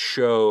to like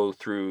show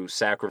through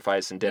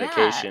sacrifice and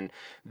dedication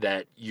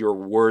that you're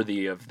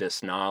worthy of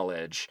this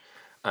knowledge.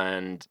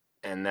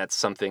 And that's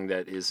something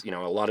that is, a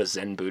lot of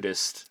Zen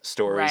Buddhist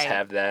stories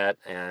have that,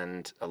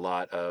 and a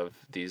lot of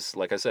these,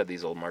 like I said,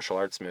 these old martial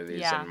arts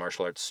movies and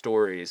martial arts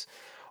stories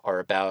are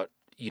about,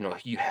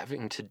 you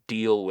having to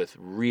deal with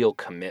real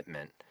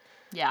commitment.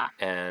 Yeah.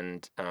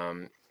 And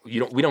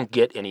we don't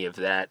get any of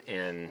that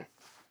in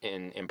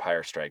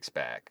Empire Strikes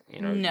Back.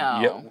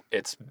 No.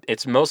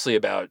 It's mostly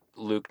about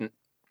Luke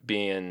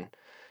being,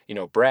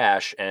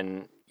 brash,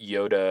 and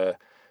Yoda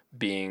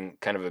being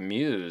kind of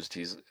amused.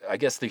 I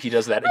guess he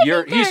does that.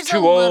 He's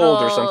too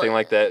old or something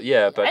like that.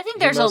 Yeah, but I think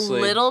there's a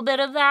little bit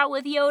of that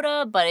with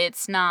Yoda, but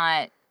it's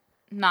not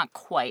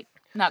quite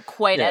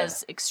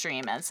as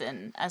extreme as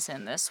in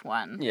this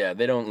one. Yeah,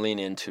 they don't lean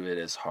into it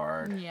as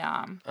hard.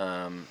 Yeah.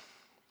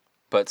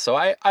 But so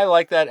I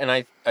like that, and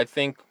I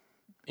think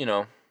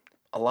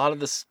a lot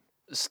of this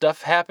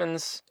stuff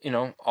happens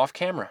off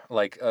camera,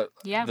 like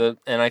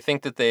and I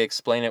think that they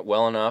explain it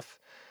well enough.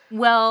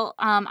 Well,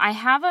 I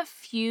have a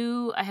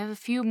few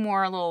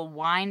more little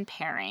wine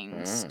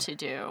pairings to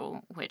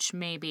do, which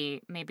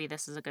maybe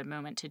this is a good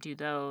moment to do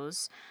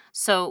those.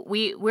 So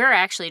we're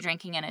actually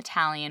drinking an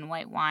Italian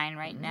white wine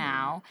right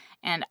now,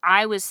 and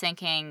I was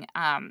thinking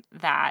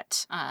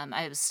that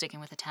I was sticking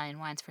with Italian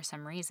wines for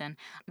some reason,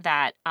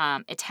 that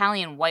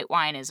Italian white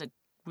wine is a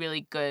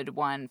really good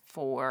one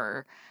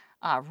for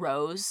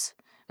rose,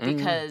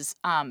 because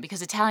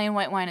Italian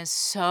white wine is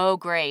so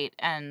great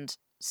and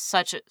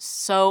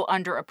so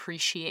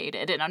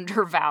underappreciated and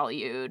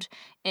undervalued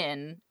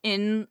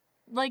in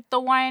like the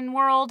wine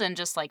world, and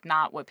just like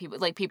not what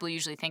people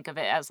usually think of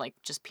it as, like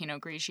just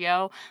Pinot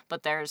Grigio,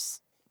 but there's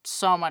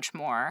so much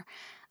more.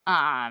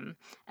 And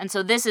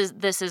so this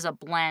is a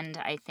blend.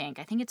 I think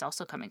it's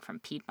also coming from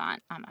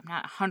Piedmont. I'm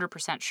not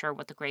 100% sure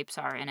what the grapes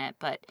are in it,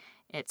 but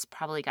it's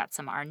probably got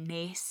some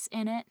Arnese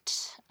in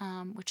it,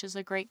 which is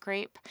a great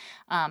grape.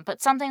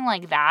 But something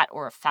like that,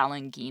 or a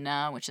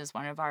Falangina, which is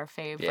one of our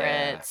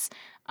favorites.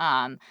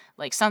 Yeah.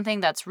 Like something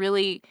that's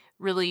really,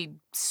 really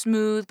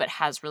smooth but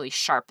has really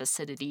sharp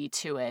acidity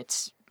to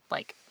it,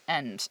 like,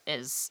 and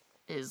is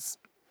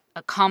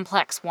a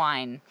complex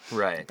wine,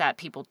 right, that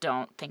people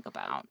don't think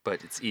about.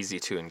 But it's easy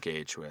to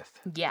engage with.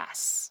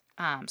 Yes.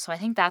 So I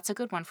think that's a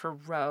good one for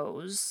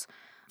rose.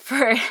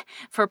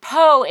 For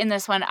Poe in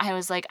this one, I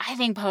was like, I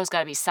think Poe's got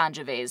to be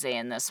Sangiovese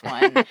in this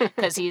one,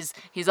 because he's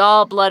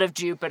all blood of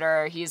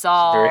Jupiter. He's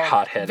all very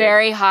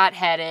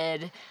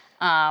hot-headed.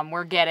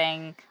 We're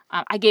getting.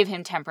 I gave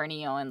him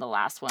Tempranillo in the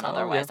last one.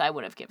 Otherwise, I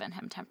would have given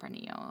him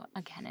Tempranillo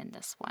again in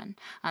this one.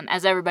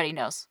 As everybody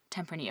knows,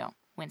 Tempranillo,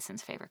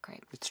 Winston's favorite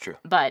grape. It's true.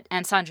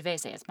 And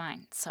Sangiovese is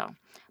mine. So,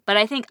 but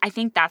I think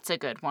that's a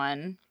good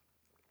one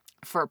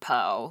for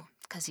Poe,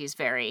 because he's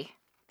very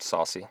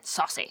saucy.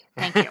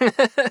 Thank you.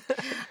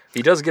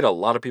 He does get a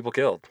lot of people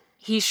killed.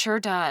 He sure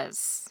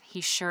does.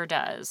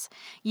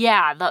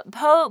 Yeah, the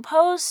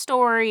Poe's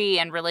story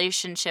and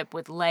relationship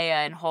with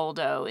Leia and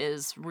Holdo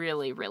is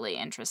really, really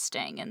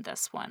interesting in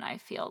this one, I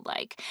feel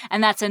like.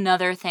 And that's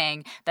another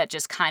thing that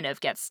just kind of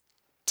gets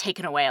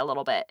taken away a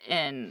little bit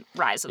in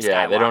Rise of Skywalker.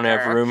 Yeah, they don't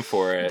have room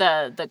for it.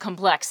 The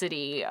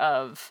complexity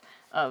of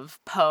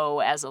Poe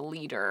as a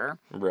leader.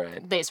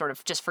 Right. They sort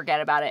of just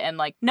forget about it and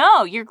like,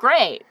 no, you're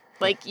great.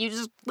 Like, you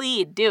just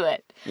lead, do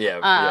it.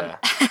 Yeah.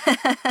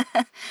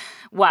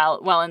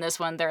 While in this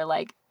one, they're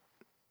like,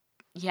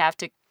 you have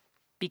to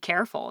be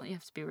careful. You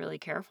have to be really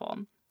careful.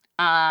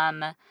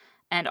 And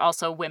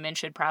also, women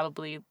should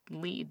probably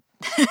lead.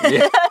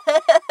 Yeah.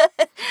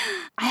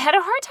 I had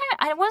a hard time.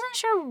 I wasn't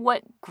sure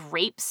what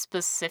grape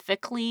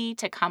specifically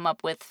to come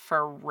up with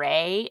for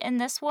Rey in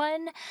this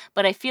one,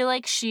 but I feel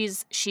like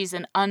she's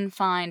an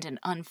unfined and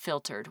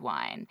unfiltered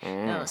wine.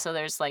 So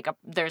there's a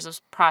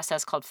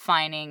process called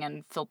fining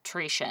and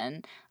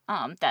filtration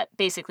that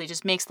basically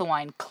just makes the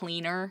wine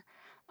cleaner,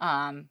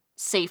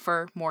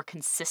 safer, more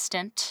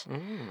consistent.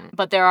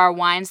 But there are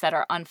wines that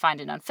are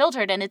unfined and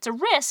unfiltered, and it's a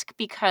risk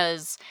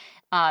because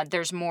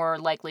there's more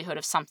likelihood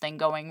of something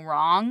going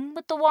wrong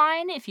with the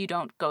wine if you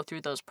don't go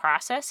through those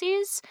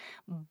processes,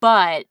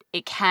 but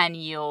it can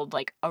yield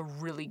like a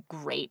really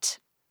great,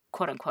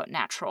 quote unquote,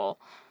 natural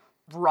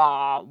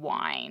raw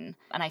wine.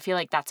 And I feel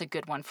like that's a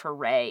good one for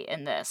Rey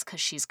in this, because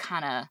she's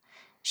kind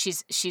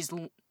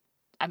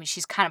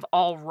of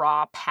all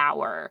raw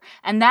power.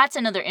 And that's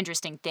another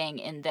interesting thing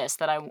in this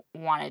that I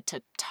wanted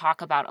to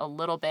talk about a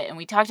little bit. And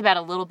we talked about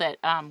a little bit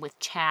with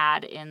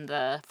Chad in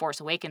the Force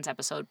Awakens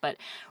episode. But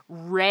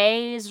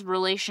Rey's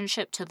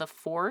relationship to the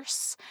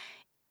Force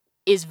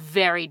is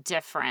very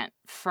different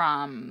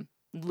from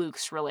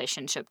Luke's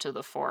relationship to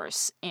the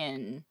Force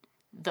in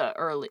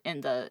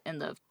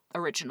the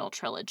original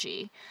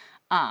trilogy.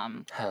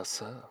 How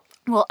so?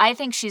 Well, I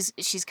think she's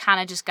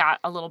kind of just got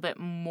a little bit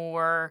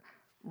more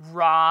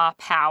raw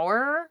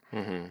power.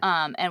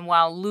 And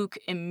while Luke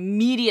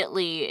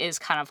immediately is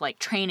kind of like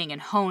training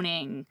and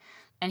honing,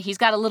 and he's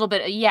got a little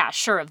bit,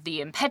 of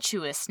the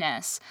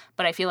impetuousness,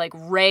 but I feel like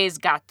Rey's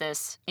got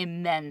this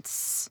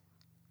immense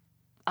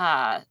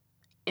power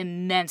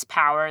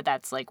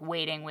that's like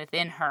waiting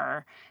within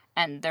her.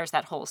 And there's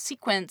that whole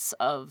sequence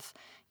of,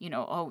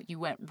 you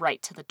went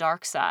right to the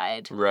dark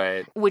side.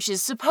 Right. Which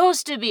is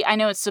supposed to be, I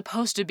know it's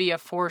supposed to be a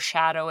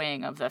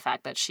foreshadowing of the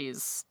fact that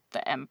she's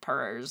the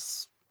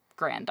Emperor's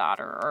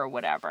granddaughter or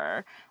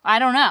whatever. I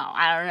don't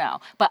know.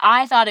 But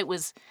I thought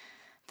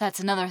that's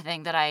another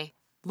thing that I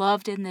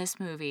loved in this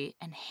movie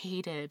and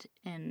hated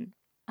in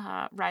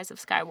Rise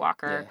of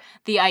Skywalker. Yeah.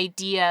 The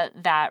idea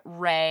that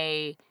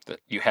Rey...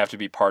 That you have to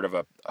be part of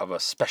a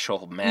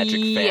special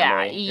magic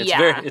family.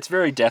 It's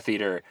very Death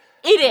Eater.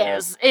 It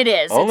is.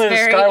 Only it's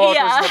the Skywalkers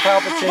and the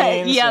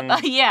Palpatines.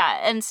 Yep. Yeah.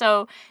 And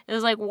so it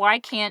was like, why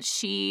can't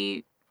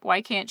she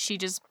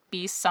just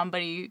be some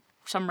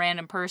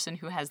random person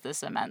who has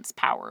this immense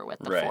power with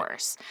the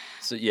Force?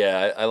 So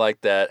yeah, I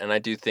like that, and I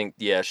do think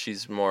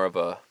she's more of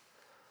a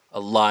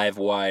live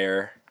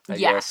wire, I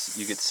guess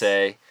you could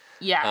say.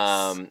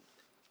 Yes.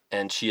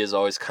 And she is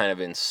always kind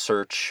of in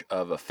search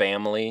of a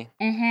family,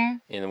 in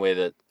the way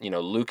that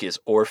Luke is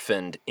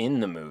orphaned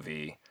in the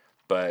movie,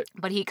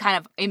 But he kind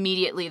of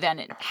immediately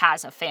then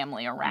has a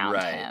family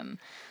around him.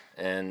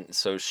 And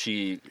so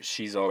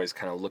she's always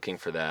kind of looking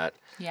for that.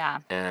 Yeah.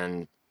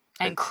 And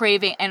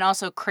craving, and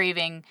also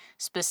craving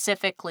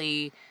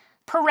specifically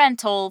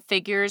parental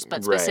figures,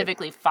 but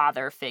specifically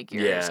father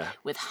figures,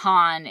 with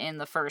Han in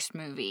the first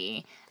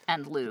movie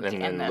and Luke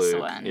in this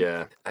one.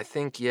 Yeah. I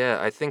think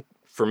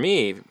for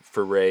me,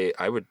 for Rey,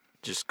 I would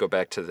just go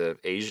back to the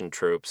Asian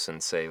tropes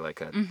and say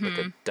like a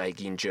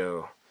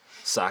Daiginjo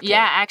sake.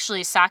 Yeah,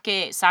 actually,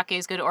 sake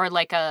is good, or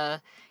like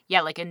a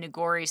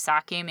Nigori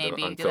sake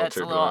maybe. That's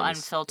a little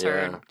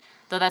unfiltered. Yeah.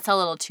 Though that's a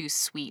little too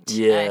sweet.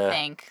 Yeah. I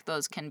think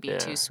those can be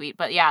too sweet.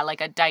 But yeah,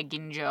 like a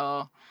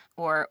Daiginjo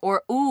or a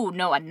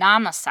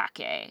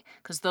Namasake,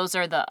 because those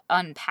are the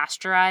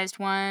unpasteurized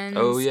ones.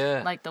 Oh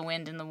yeah. Like the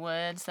Wind in the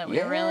Woods that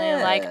we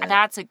really like.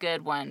 That's a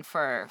good one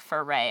for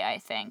Rey, I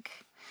think.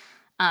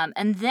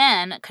 And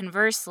then,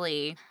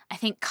 conversely, I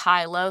think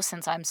Kylo,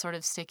 since I'm sort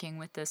of sticking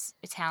with this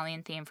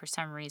Italian theme for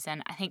some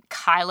reason, I think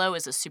Kylo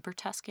is a super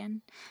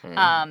Tusken,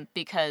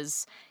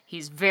 because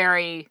he's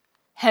very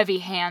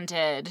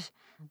heavy-handed,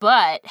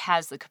 but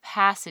has the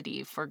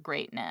capacity for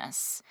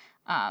greatness.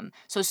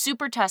 So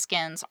super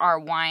Tuscans are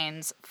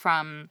wines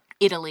from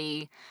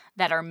Italy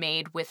that are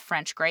made with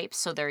French grapes,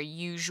 so they're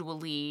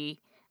usually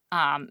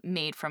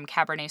made from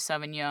Cabernet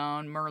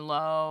Sauvignon,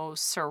 Merlot,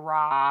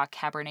 Syrah,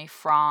 Cabernet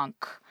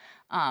Franc,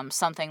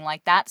 something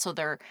like that. So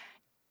they're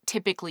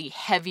typically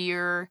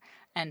heavier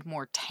and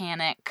more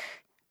tannic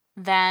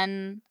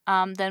than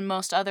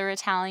most other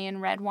Italian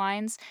red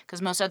wines,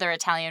 because most other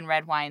Italian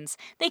red wines,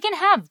 they can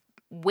have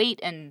weight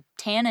and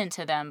tannin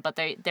to them, but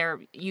they're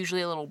usually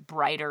a little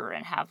brighter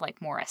and have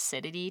like more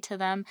acidity to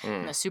them.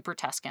 And the super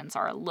Tuscans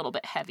are a little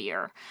bit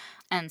heavier.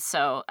 And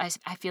so I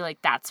feel like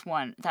that's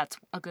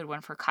a good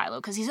one for Kylo,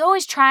 because he's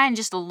always trying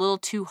just a little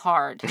too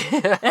hard.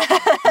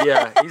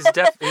 Yeah, he's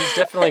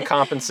definitely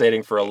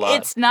compensating for a lot.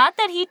 It's not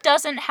that he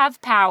doesn't have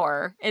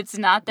power. It's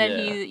not that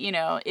he,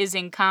 is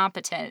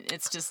incompetent.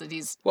 It's just that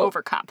he's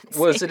overcompensating.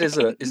 Well,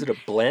 is it a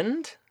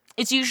blend?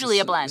 It's usually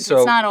a blend. So,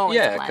 it's not always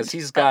a blend. Yeah, because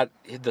he's got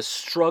the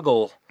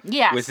struggle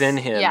within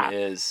him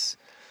is,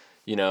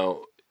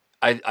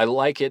 I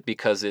like it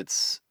because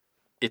it's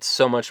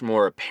so much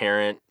more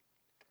apparent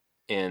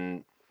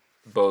in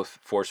both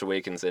Force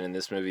Awakens and in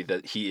this movie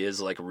that he is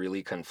like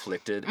really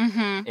conflicted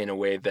in a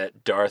way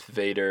that Darth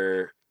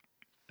Vader,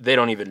 they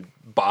don't even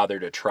bother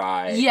to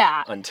try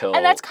until...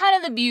 And that's kind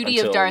of the beauty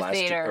of Darth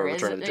Vader.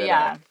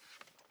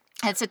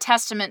 It's a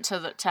testament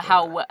to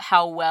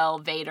how well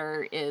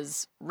Vader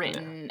is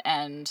written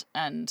and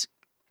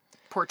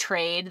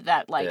portrayed,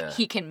 that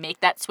he can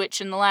make that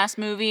switch in the last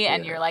movie,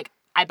 and you're like,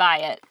 I buy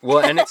it. Well,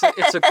 and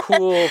it's a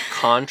cool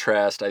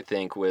contrast, I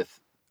think,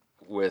 with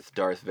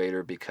Darth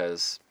Vader,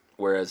 because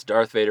whereas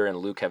Darth Vader and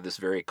Luke have this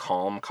very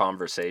calm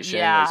conversation,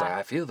 he's like,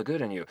 I feel the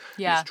good in you.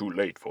 Yeah. It's too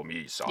late for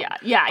me, son.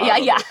 Yeah.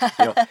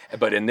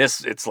 But in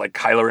this, it's like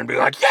Kylo Ren being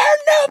like, you're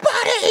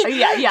nobody!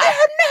 Yeah. You're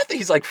nothing!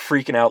 He's like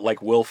freaking out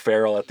like Will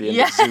Ferrell at the end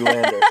of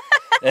Zoolander.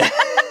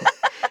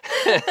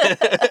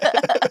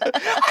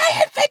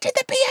 I invented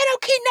the piano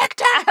key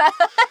nectar!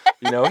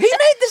 He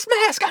made this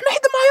mask! I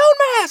made my own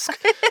mask!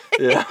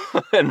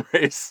 And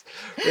Rey's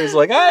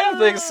like, I don't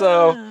think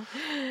so.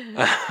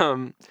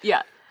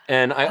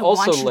 And I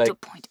also want you to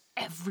point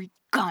every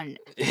gun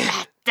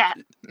at that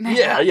man.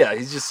 Yeah.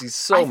 He's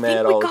so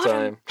mad all the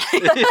time.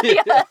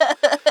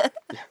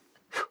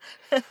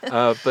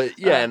 But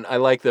and I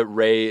like that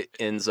Rey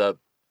ends up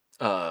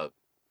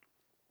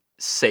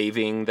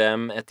saving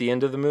them at the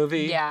end of the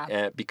movie.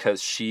 Yeah.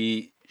 Because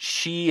she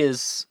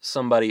is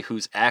somebody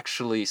who's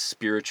actually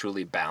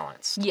spiritually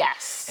balanced.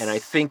 Yes. And I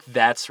think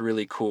that's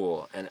really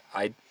cool. And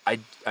I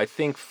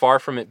think far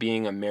from it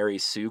being a Mary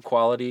Sue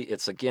quality,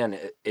 it's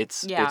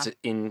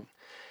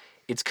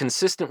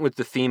consistent with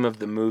the theme of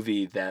the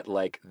movie that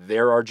like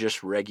there are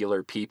just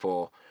regular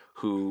people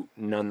who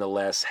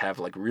nonetheless have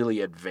like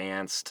really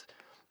advanced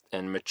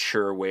and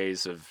mature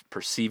ways of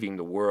perceiving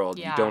the world.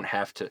 You don't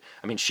have to.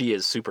 I mean, she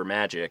is super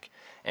magic,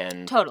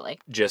 and totally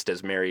just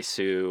as Mary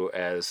Sue,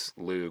 as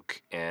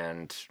Luke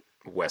and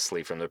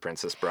Wesley from The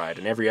Princess Bride,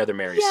 and every other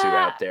Mary Sue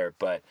out there,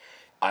 but.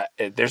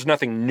 There's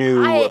nothing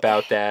new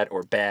about that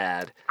or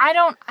bad. I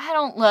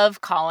don't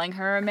love calling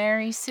her a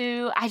Mary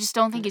Sue. I just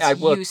don't think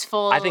it's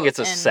useful. I think it's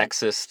a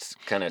sexist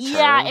kind of term.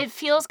 Yeah, it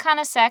feels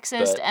kind of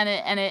sexist,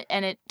 and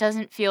it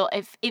doesn't feel.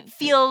 It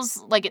feels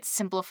like it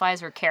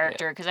simplifies her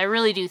character, because I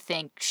really do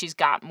think she's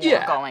got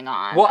more going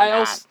on. Well,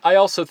 I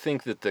also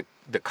think that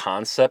the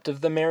concept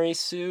of the Mary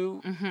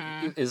Sue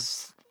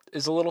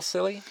is a little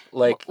silly.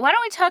 Like, why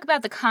don't we talk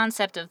about the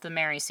concept of the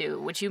Mary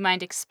Sue? Would you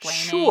mind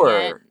explaining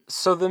it?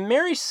 So the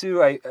Mary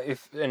Sue,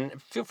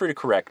 and feel free to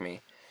correct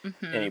me,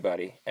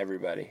 anybody,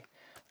 everybody.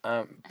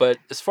 But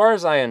as far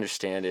as I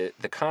understand it,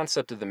 the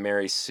concept of the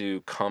Mary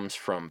Sue comes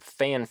from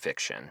fan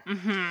fiction.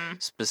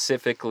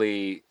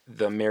 Specifically,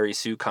 the Mary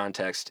Sue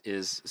context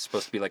is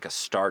supposed to be like a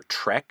Star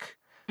Trek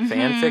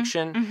fan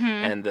fiction,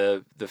 and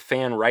the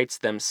fan writes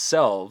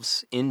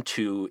themselves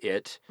into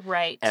it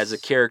as a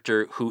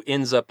character who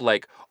ends up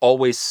like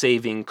always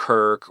saving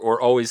Kirk or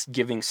always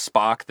giving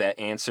Spock that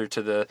answer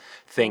to the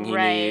thing he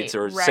needs,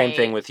 or same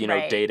thing with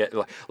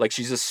Data. Like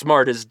she's as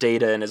smart as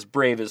Data and as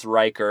brave as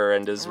Riker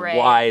and as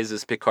wise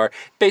as Picard.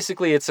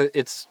 Basically,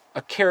 it's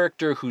a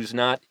character who's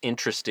not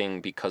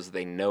interesting because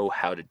they know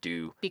how to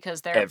do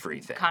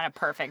everything. Kind of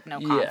perfect, no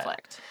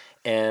conflict.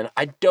 And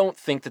I don't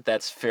think that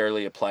that's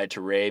fairly applied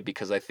to Rey,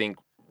 because I think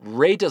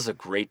Rey does a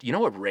great... You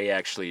know what Rey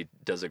actually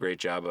does a great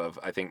job of,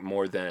 I think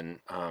more than,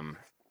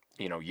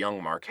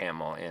 young Mark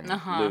Hamill and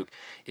Luke,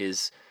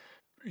 is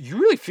you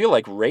really feel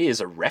like Rey is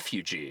a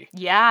refugee.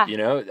 Yeah. You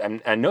know,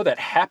 I know that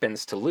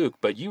happens to Luke,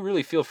 but you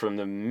really feel from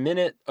the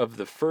minute of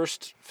the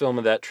first film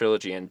of that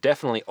trilogy, and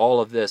definitely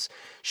all of this,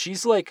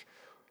 she's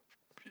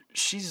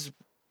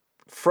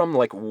from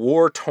like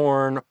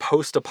war-torn,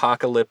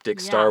 post-apocalyptic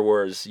Star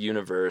Wars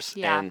universe.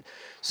 Yeah. And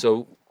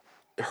so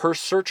her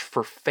search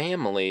for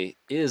family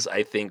is,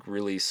 I think,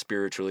 really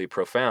spiritually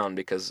profound,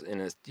 because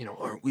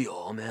aren't we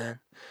all, man?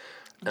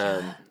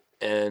 Yeah.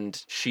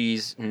 And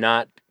she's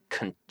not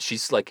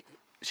content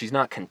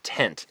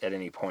at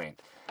any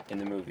point in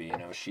the movie.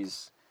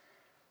 She's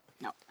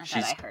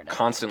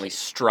constantly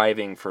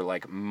striving for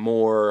like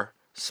more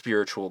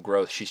spiritual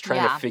growth. She's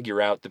trying to figure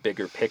out the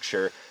bigger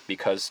picture,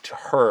 because to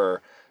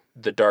her,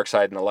 the dark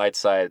side and the light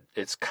side,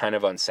 it's kind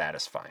of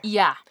unsatisfying.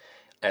 Yeah.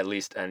 At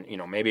least, and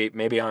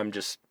maybe I'm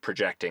just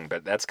projecting,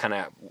 but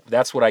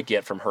that's what I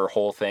get from her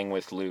whole thing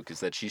with Luke, is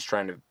that she's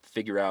trying to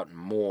figure out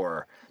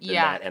more than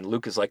that. And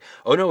Luke is like,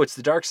 oh no, it's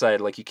the dark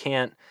side. Like, you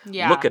can't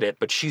look at it,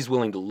 but she's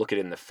willing to look it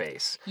in the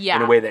face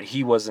in a way that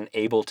he wasn't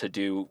able to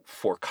do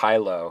for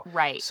Kylo.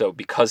 Right. So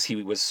because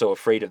he was so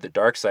afraid of the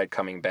dark side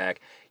coming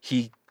back,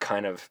 he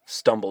kind of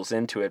stumbles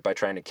into it by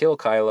trying to kill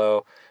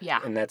Kylo.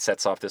 Yeah. And that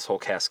sets off this whole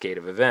cascade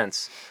of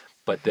events.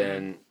 But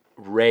then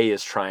Rey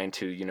is trying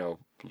to,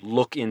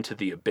 look into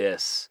the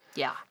abyss.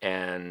 Yeah.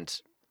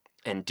 And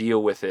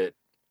deal with it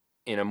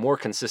in a more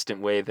consistent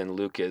way than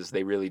Luke is.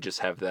 They really just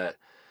have that,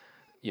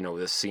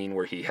 the scene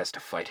where he has to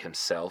fight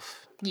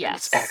himself.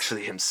 Yes. It's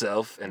actually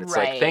himself. And it's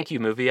like, thank you,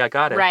 movie, I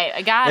got it. Right,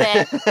 I got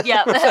it.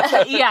 Yeah.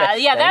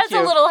 Yeah, that's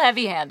a little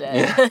heavy-handed.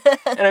 Yeah.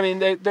 And I mean,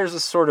 there's a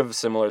sort of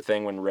similar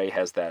thing when Rey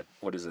has that,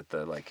 what is it,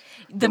 the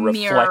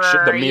mirror,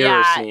 reflection, the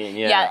mirror scene.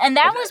 Yeah. Yeah, and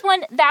that was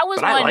one.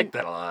 I like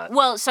that a lot.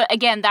 Well, so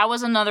again, that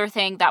was another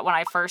thing that when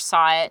I first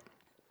saw it,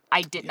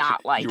 I did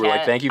not like it. You were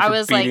like, thank you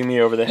for beating me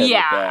over the head with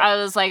that. Yeah, I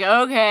was like,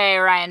 okay,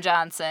 Rian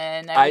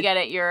Johnson, I get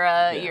it. You're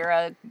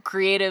a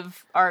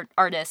creative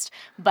artist,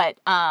 but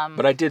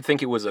I did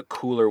think it was a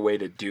cooler way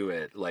to do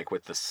it, like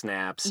with the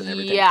snaps and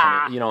everything.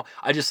 Yeah.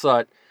 I just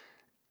thought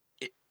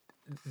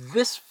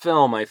this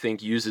film, I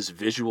think, uses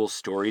visual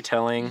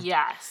storytelling.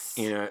 Yes.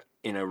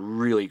 In a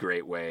really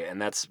great way,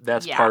 and that's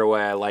part of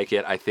why I like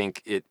it. I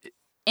think it.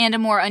 And a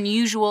more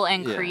unusual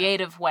and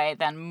creative way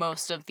than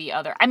most of the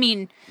other. I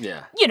mean,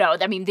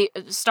 the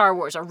Star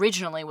Wars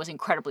originally was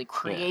incredibly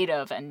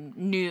creative and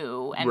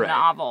new and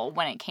novel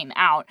when it came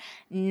out.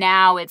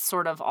 Now it's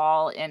sort of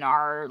all in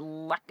our,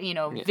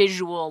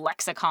 visual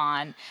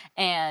lexicon,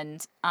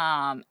 and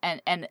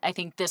I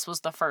think this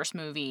was the first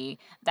movie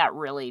that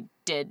really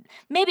did.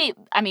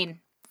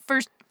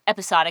 First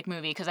episodic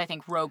movie, because I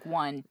think Rogue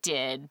One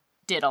did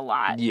a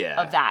lot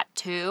of that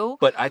too.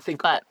 But I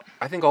think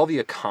all the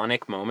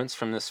iconic moments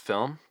from this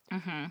film,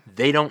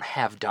 they don't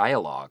have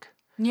dialogue.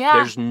 Yeah.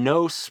 There's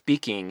no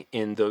speaking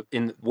in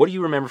what do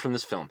you remember from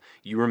this film?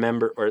 You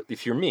remember, or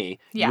if you're me,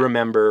 you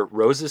remember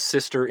Rose's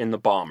sister in the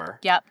bomber.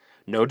 Yep.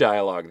 No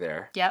dialogue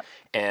there. Yep.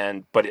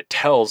 But it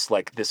tells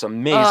like this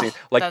amazing,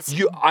 that's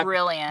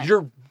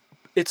brilliant.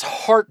 It's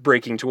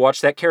heartbreaking to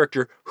watch that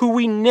character, who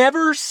we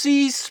never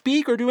see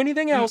speak or do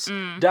anything else,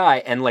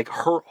 die. And like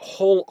her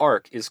whole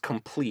arc is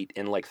complete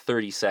in like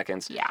 30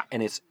 seconds. Yeah.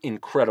 And it's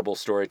incredible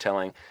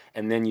storytelling.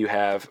 And then you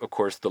have, of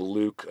course, the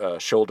Luke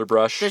shoulder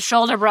brush. The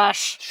shoulder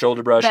brush.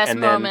 Best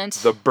and moment.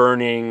 Then the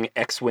burning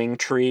X-Wing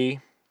tree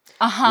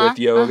with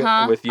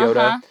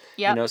Yoda.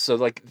 Yep. So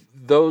like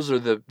those are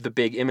the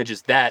big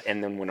images. That,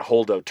 and then when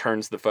Holdo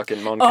turns the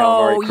fucking Mon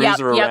Calamari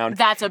cruiser around.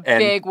 That's a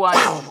big one.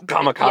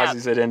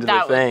 Kamikazes it into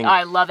the thing.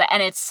 I love it.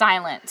 And it's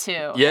silent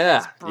too.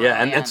 Yeah.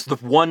 Yeah. And it's the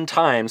one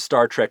time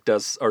Star Trek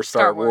does, or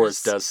Star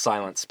Wars does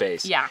silent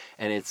space. Yeah.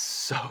 And it's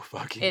so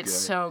fucking good. It's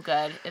so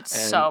good. It's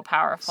so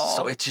powerful.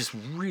 So it just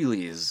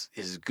really is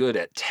good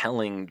at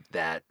telling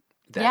that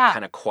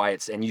kind of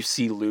quiets, and you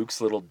see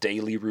Luke's little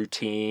daily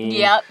routine.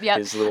 Yep.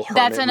 His little hermit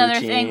That's another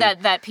routine. thing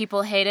that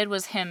people hated,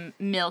 was him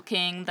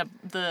milking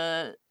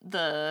the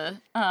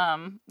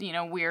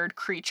weird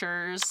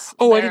creatures.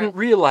 Oh, I didn't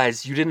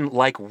realize you didn't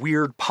like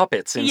weird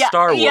puppets in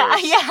Star Wars.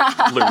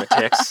 Yeah.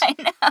 Lunatics. I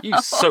know. You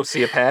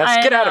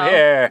sociopaths. Get out of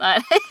here.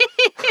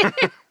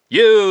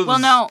 You. Well,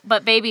 no,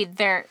 but baby,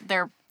 they're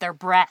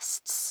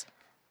breasts.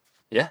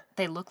 Yeah.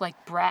 They look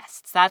like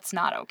breasts. That's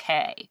not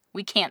okay.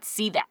 We can't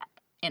see that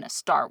in a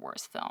Star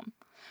Wars film.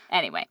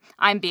 Anyway,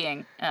 I'm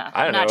being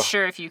I don't not know.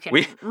 sure if you can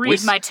We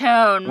read my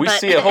tone. We but...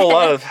 see a whole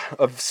lot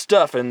of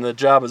stuff in the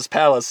Jabba's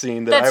palace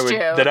scene that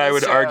I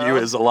would argue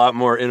is a lot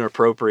more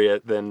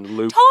inappropriate than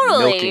Luke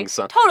milking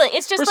something. Totally.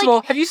 It's just First of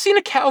all, have you seen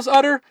a cow's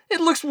udder? It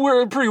looks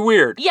pretty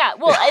weird. Yeah,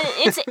 well,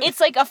 it's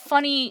like a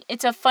funny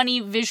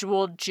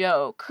visual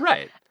joke.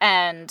 Right.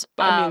 And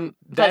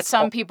but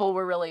some people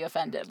were really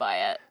offended by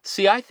it.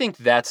 See, I think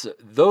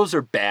those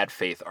are bad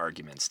faith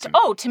arguments to me.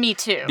 Oh, to me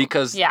too.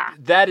 Because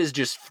that is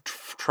just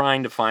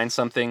trying to find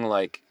something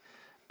like,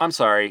 I'm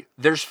sorry,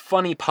 there's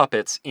funny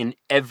puppets in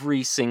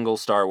every single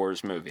Star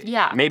Wars movie.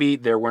 Yeah. Maybe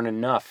there weren't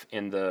enough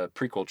in the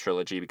prequel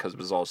trilogy because it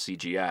was all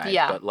CGI.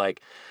 Yeah. But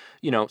like,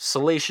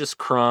 Salacious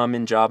Crumb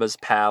in Jabba's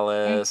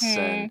palace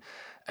and,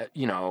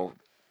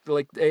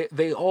 like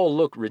they all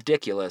look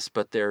ridiculous,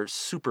 but they're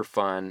super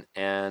fun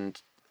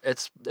and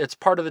it's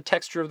part of the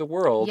texture of the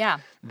world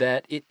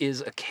that it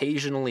is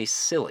occasionally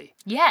silly.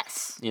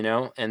 Yes.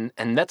 And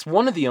that's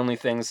one of the only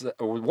things,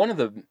 or one of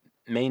the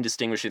main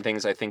distinguishing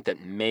things I think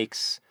that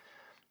makes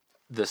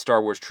the Star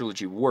Wars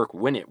trilogy work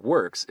when it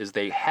works is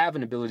they have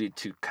an ability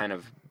to kind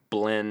of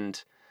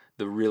blend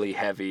the really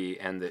heavy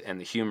and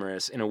the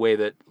humorous in a way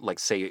that, like,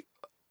 say,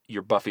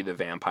 your Buffy the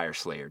Vampire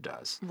Slayer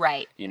does.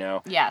 Right.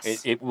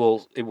 Yes. It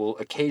will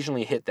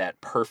occasionally hit that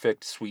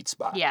perfect sweet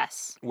spot.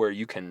 Yes. Where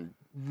you can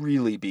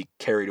really be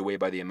carried away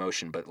by the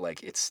emotion, but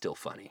like it's still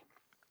funny.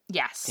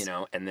 Yes.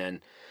 And then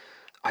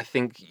I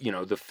think,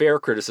 the fair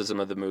criticism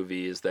of the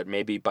movie is that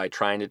maybe by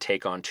trying to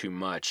take on too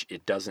much,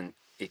 it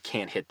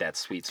can't hit that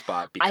sweet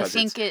spot because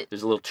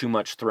there's a little too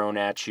much thrown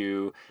at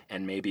you,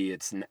 and maybe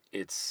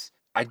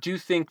I do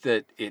think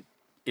that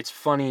it's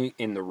funny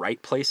in the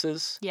right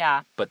places.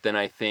 Yeah. But then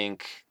I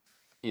think,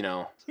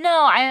 No,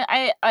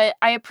 I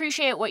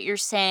appreciate what you're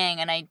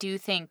saying, and I do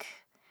think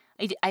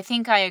I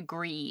think I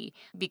agree,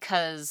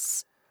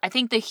 because I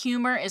think the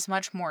humor is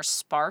much more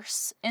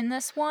sparse in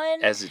this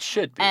one. As it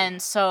should be.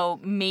 And so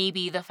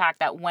maybe the fact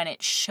that when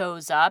it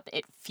shows up,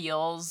 it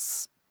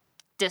feels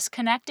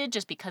disconnected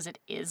just because it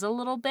is a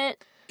little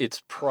bit.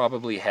 It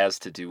probably has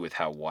to do with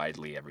how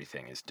widely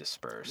everything is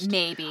dispersed.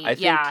 Maybe, I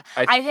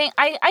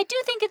do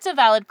think it's a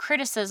valid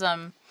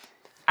criticism,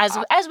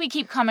 as we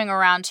keep coming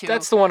around to.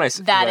 That's the one I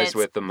sympathize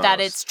with the most.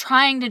 That it's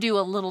trying to do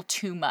a little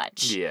too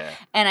much. Yeah.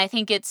 And I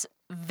think it's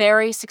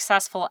very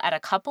successful at a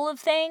couple of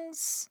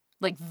things.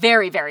 Like,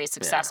 very, very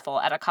successful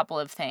at a couple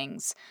of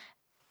things.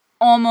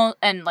 Almost,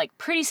 and like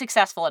pretty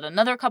successful at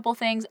another couple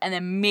things, and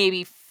then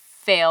maybe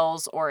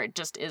fails, or it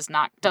just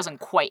doesn't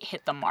quite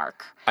hit the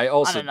mark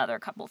on another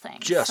couple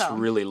things.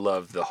 Really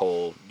love the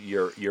whole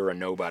you're a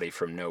nobody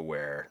from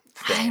nowhere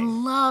thing. I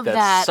love that.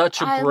 That's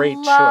such a great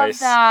choice. I love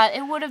that.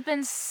 It would have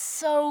been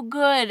so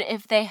good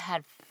if they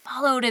had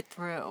followed it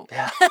through.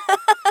 Yeah.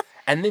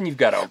 And then you've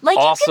got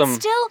awesome.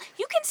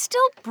 You can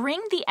still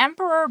bring the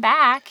Emperor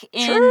back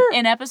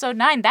in episode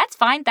 9. That's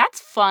fine. That's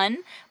fun,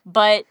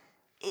 but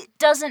it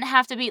doesn't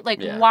have to be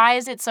like. Why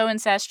is it so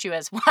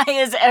incestuous? Why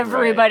is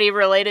everybody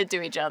related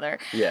to each other?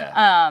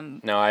 Yeah.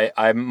 No,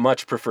 I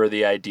much prefer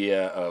the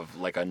idea of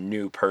like a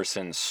new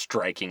person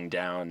striking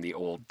down the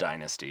old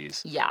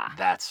dynasties. Yeah.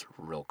 That's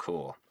real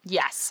cool.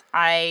 Yes,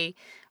 I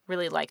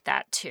really like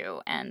that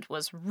too, and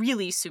was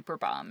really super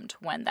bummed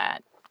when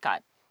that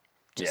got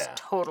just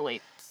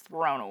totally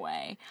thrown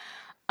away.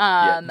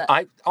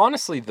 I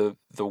honestly, the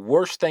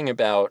worst thing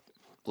about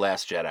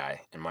Last Jedi,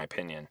 in my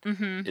opinion,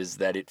 is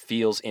that it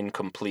feels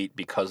incomplete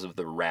because of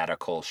the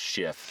radical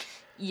shift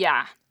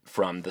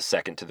from the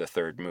second to the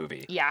third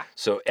movie. Yeah.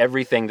 So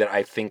everything that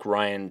I think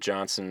Rian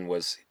Johnson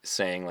was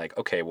saying, like,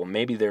 okay, well,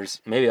 maybe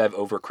I've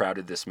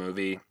overcrowded this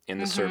movie in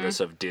the service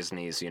of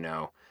Disney's,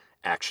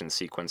 action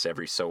sequence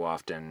every so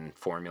often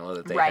formula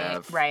that they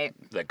have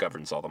that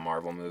governs all the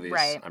Marvel movies.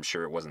 Right. I'm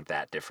sure it wasn't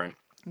that different.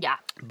 Yeah.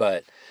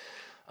 But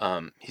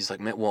he's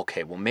like, well,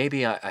 okay, well,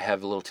 maybe I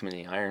have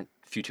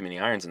few too many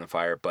irons in the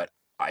fire, but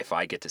if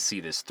I get to see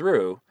this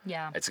through,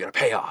 it's going to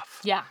pay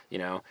off. Yeah.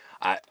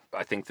 I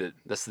think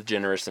that's the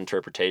generous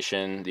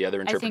interpretation. The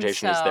other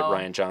interpretation is that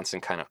Rian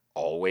Johnson kind of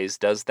always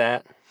does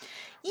that.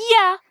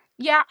 Yeah.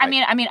 Yeah, I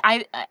mean,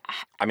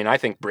 I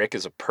think Brick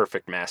is a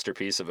perfect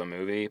masterpiece of a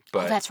movie,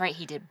 but that's right,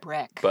 he did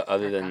Brick. But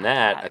other than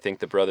that, I think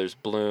the brothers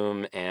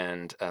Bloom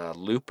and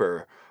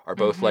Looper are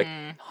both like,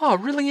 oh,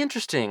 really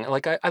interesting.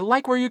 Like, I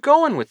like where you're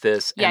going with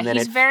this. Yeah, and then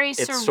he's very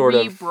cerebral. Sort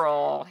of,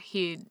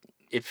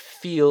 it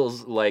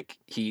feels like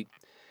he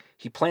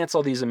plants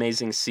all these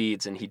amazing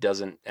seeds and he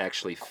doesn't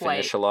actually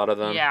finish a lot of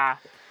them. Yeah.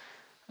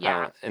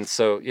 Yeah. And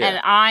so,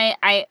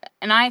 yeah.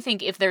 And I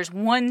think if there's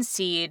one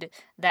seed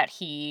that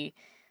he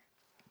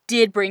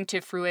did bring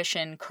to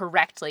fruition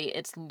correctly,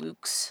 it's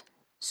Luke's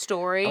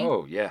story.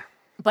 Oh, yeah.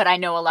 But I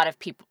know what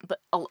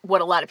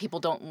a lot of people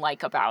don't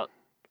like about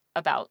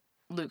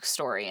Luke's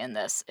story in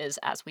this is,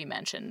 as we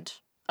mentioned,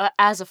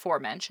 as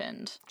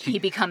aforementioned, he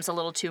becomes a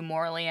little too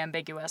morally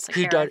ambiguous a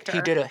character.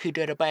 He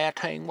did a bad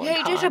thing one time.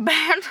 He did a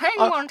bad thing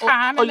one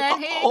time, and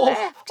then he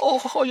left.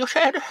 Oh, you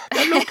said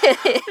Luke did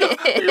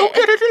a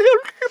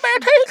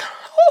bad thing.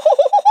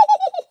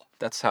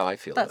 That's how I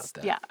feel about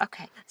that. Yeah,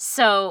 okay.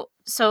 So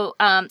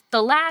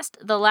the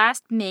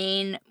last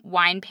main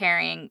wine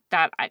pairing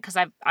that because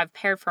I've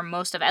paired for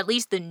most of at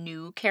least the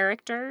new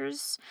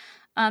characters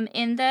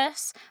in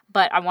this,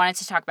 but I wanted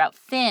to talk about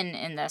Finn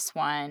in this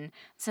one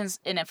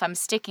and if I'm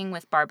sticking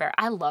with Barbara,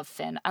 I love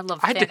Finn. I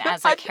love Finn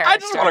as a character. I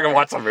just want to go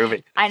watch the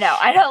movie. I know.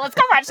 Let's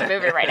go watch the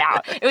movie right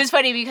now. It was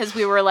funny because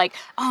we were like,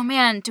 oh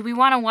man, do we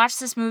want to watch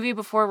this movie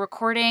before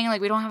recording? Like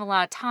we don't have a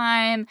lot of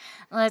time.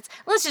 Let's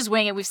just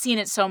wing it. We've seen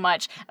it so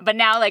much. But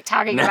now like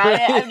talking about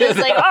it, I'm just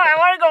like, oh, I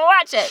want to go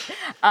watch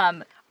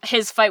it.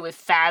 His fight with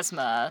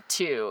Phasma,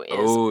 too, is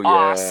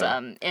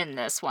awesome in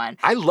this one.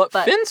 I love...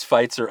 Finn's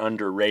fights are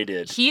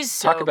underrated. He's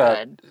so Talk about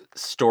good.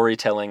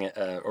 Storytelling,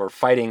 or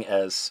fighting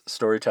as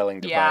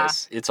storytelling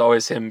device. Yeah. It's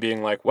always him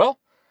being like, well,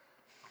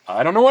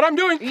 I don't know what I'm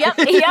doing. Yep.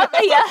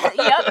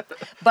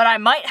 But I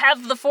might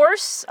have the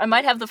Force. I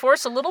might have the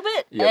Force a little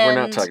bit. Yeah, we're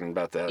not talking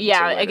about that.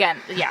 Yeah, again,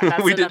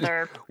 that's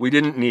another... We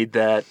didn't need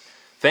that.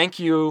 Thank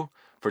you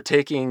for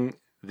taking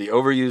the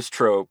overused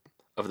trope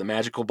of the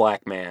magical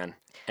black man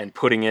and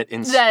putting it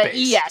in space.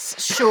 Yes,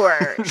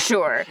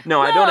 sure. No,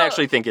 I don't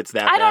actually think it's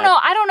that bad.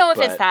 I don't know if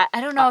it's that. I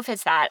don't know if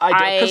it's that.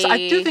 Because I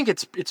do think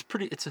it's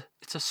pretty. It's a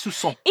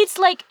soupçon. It's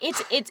like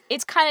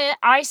it's kind of.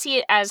 I see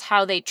it as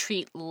how they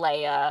treat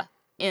Leia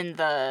in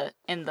the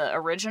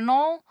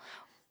original,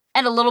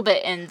 and a little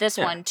bit in this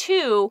one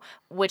too,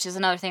 which is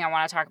another thing I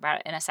want to talk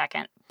about in a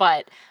second.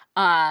 But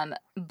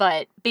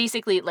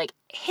basically, like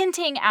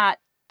hinting at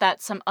that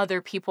some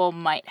other people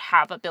might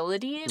have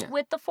abilities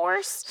with the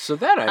Force. So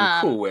that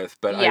I'm cool with,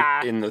 but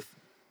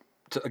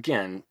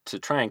to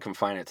try and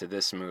confine it to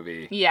this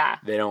movie,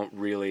 they don't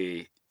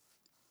really,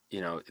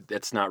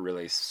 it's not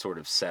really sort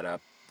of set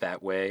up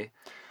that way.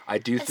 I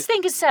do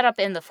think it's set up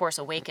in The Force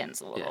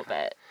Awakens a little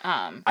bit.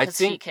 Because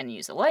he can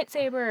use a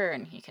lightsaber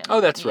and he can... Oh,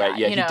 that's right.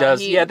 Yeah, he does.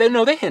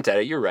 They hint at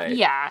it. You're right.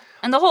 Yeah.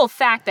 And the whole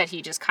fact that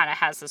he just kind of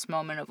has this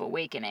moment of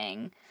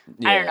awakening,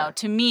 I don't know,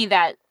 to me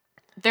that...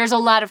 There's a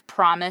lot of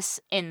promise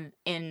in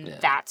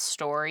that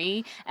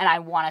story, and I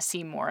want to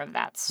see more of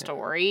that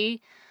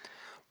story.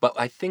 But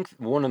I think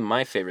one of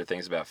my favorite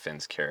things about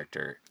Finn's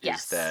character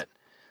is that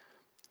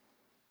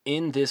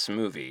in this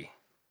movie,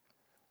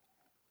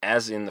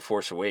 as in The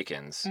Force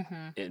Awakens,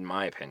 in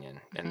my opinion,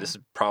 and this is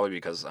probably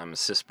because I'm a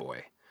cis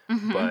boy,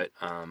 but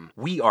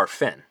we are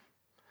Finn.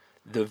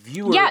 The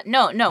viewer,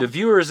 the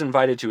viewer is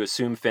invited to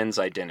assume Finn's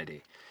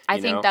identity. I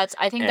think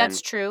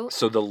that's true.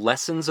 So the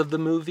lessons of the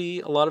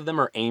movie, a lot of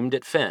them are aimed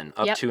at Finn,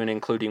 up to and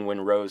including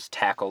when Rose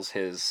tackles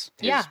his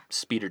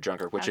speeder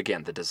junker, which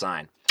again, the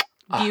design.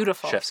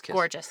 Beautiful. Chef's kiss.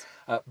 Gorgeous.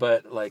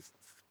 But like,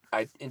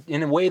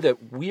 in a way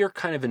that we are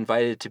kind of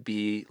invited to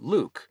be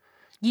Luke.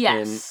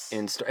 Yes.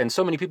 And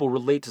so many people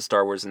relate to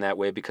Star Wars in that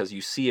way because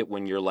you see it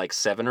when you're like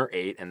 7 or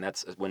 8, and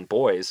that's when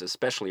boys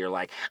especially are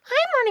like,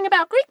 I'm learning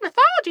about Greek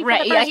mythology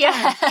for the first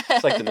time.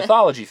 It's like the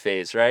mythology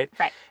phase, right?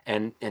 Right.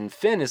 And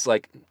Finn is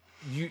like,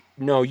 you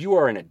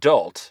are an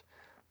adult,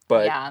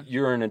 but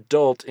you're an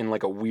adult in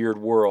like a weird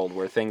world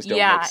where things don't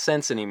make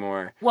sense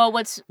anymore. Well,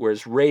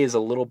 whereas Rey is a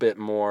little bit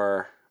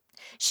more...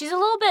 She's a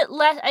little bit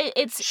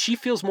less... She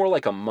feels more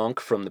like a monk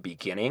from the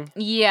beginning.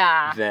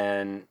 Yeah.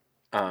 Than...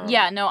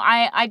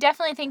 I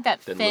definitely think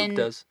that Luke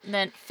does.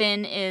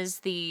 Finn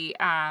is the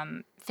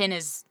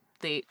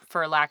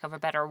for lack of a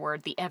better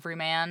word, the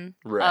everyman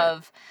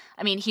of...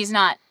 I mean, he's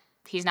not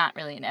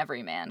really an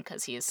everyman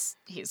because he's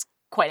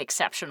quite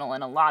exceptional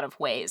in a lot of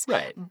ways.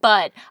 Right.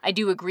 But I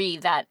do agree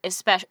that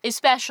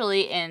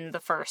especially in the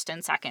first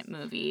and second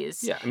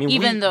movies,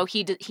 even though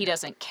he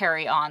doesn't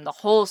carry on the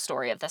whole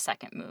story of the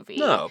second movie.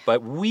 No,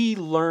 but we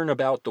learn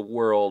about the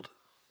world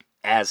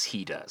as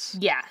he does.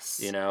 Yes.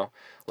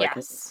 Like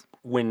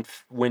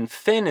when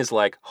Finn is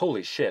like,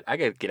 holy shit, I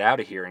gotta get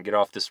out of here and get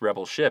off this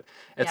rebel ship.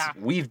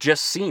 We've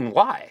just seen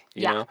why.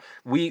 You know?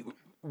 We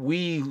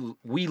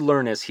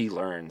learn as he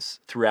learns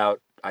throughout,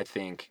 I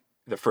think,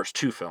 the first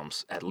 2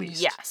 films, at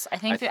least. Yes, I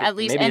think at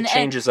least. Maybe it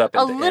changes up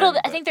a little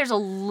bit. I think there's a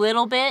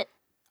little bit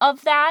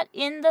of that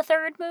in the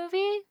third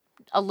movie.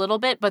 A little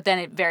bit, but then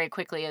it very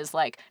quickly is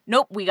like,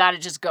 nope, we got to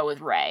just go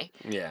with Rey.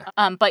 Yeah.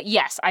 But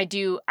yes, I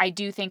do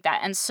think that.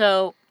 And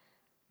so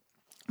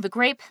the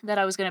grape that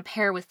I was going to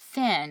pair with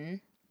Finn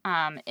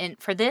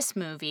for this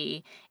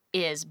movie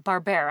is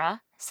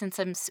Barbera, since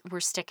we're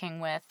sticking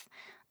with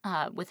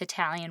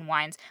Italian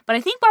wines. But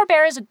I think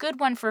Barbera is a good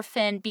one for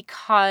Finn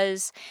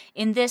because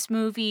in this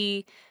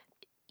movie,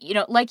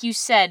 like you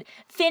said,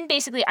 Finn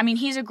basically, I mean,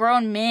 he's a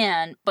grown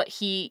man, but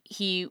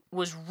he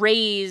was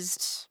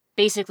raised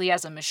basically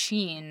as a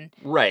machine.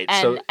 Right.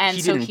 And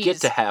he didn't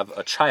get to have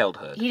a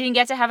childhood. He didn't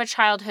get to have a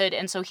childhood,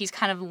 and so he's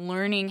kind of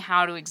learning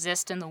how to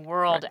exist in the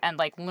world and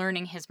like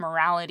learning his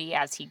morality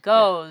as he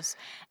goes.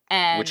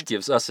 And which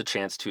gives us a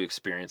chance to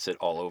experience it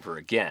all over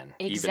again,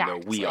 even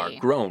though we are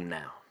grown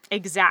now.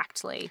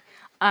 Exactly.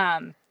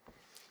 And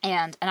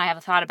I have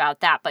a thought about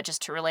that, but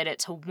just to relate it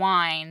to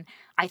wine,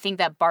 I think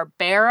that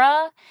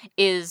Barbera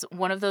is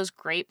one of those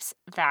grapes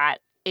that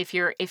if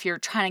you're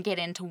trying to get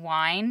into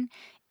wine,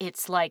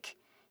 it's like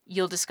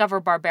you'll discover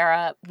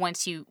Barbera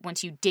once you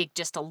dig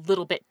just a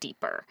little bit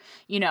deeper.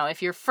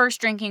 If you're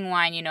first drinking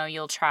wine,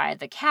 you'll try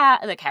the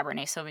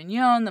Cabernet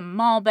Sauvignon, the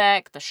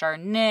Malbec, the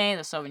Chardonnay,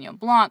 the Sauvignon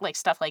Blanc, like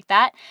stuff like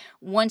that.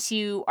 Once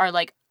you are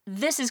like,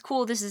 this is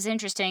cool, this is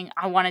interesting,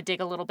 I want to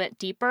dig a little bit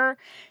deeper,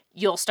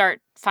 you'll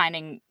start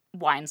finding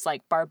wines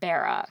like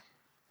Barbera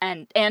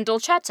and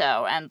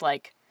Dolcetto and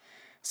like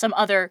some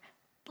other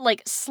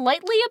like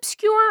slightly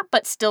obscure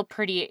but still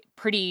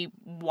pretty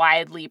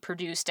widely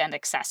produced and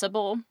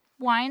accessible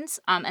wines.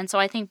 And so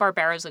I think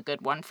Barbera is a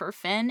good one for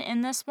Finn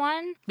in this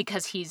one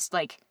because he's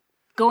like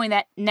going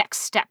that next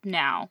step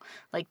now.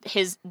 Like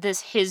his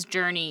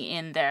journey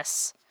in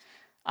this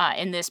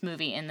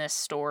movie, in this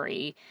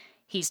story,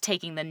 he's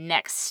taking the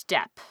next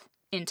step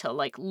into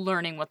like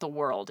learning what the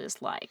world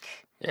is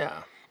like.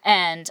 Yeah.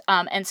 And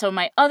so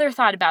my other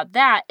thought about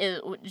that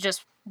is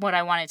just what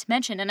I wanted to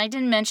mention, and I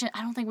didn't mention,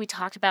 I don't think we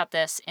talked about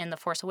this in the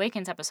Force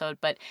Awakens episode,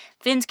 but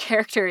Finn's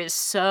character is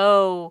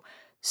so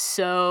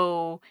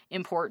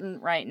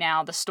important right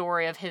now, the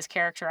story of his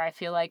character, I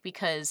feel like,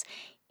 because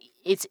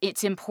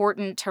it's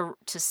important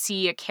to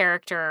see a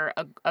character,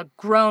 a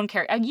grown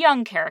character, a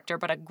young character,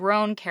 but a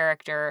grown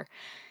character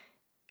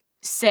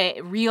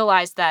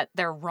realize that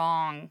they're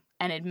wrong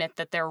and admit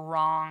that they're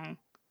wrong.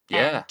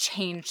 Yeah. And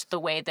change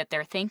the way that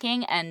they're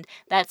thinking. And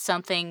that's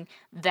something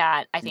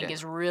that I think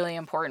is really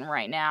important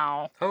right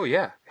now. Oh,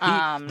 yeah.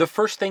 The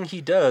first thing he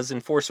does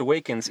in Force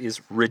Awakens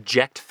is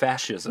reject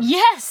fascism.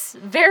 Yes,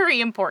 very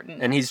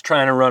important. And he's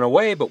trying to run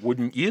away, but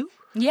wouldn't you?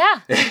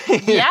 Yeah.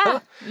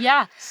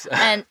 Yeah.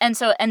 And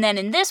then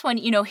in this one,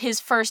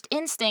 his first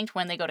instinct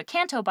when they go to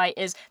Canto Bight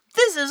is,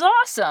 this is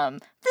awesome.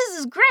 This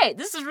is great.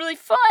 This is really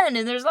fun.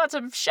 And there's lots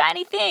of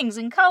shiny things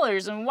and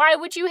colors. And why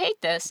would you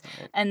hate this?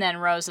 And then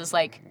Rose is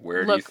like,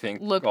 where do you think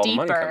look all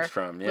deeper, the money comes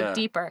from? Yeah. Look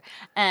deeper.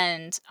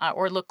 And,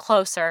 or look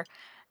closer.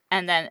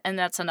 And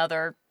that's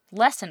another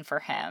lesson for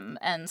him.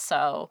 And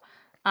so,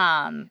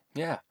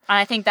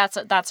 I think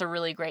that's a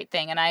really great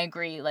thing. And I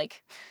agree,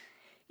 like,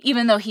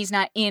 even though he's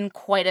not in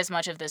quite as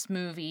much of this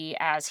movie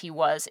as he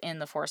was in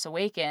The Force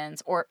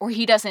Awakens, or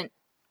he doesn't,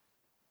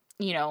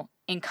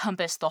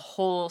 encompass the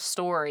whole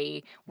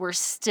story, we're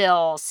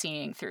still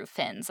seeing through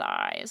Finn's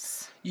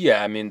eyes.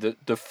 Yeah, I mean,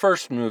 the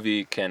first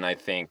movie can, I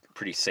think,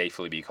 pretty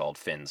safely be called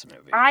Finn's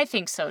movie. I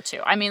think so,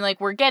 too. I mean, like,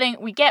 we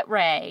get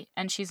Rey,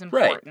 and she's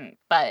important,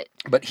 right.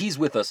 But he's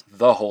with us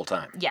the whole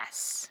time.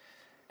 Yes.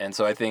 And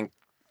so I think,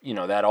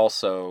 that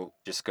also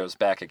just goes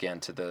back again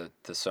to the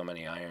So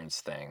Many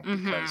Irons thing,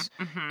 because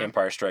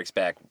Empire Strikes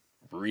Back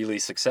really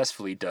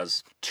successfully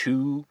does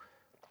two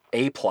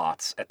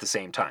A-plots at the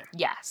same time.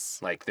 Yes.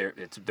 Like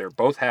they're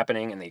both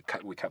happening, and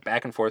we cut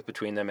back and forth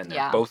between them, and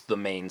they're both the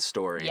main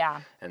story.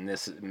 Yeah. And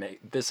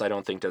this I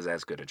don't think does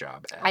as good a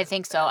job. I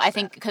think so. I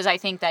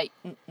think that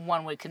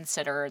one would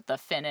consider the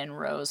Finn and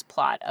Rose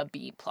plot a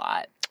B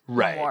plot,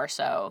 right? More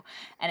so,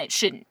 and it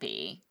shouldn't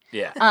be.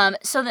 Yeah.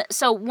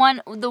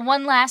 The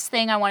one last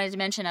thing I wanted to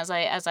mention as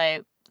I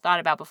thought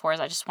about before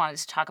is I just wanted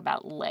to talk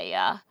about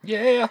Leia.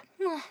 Yeah.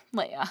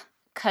 Leia.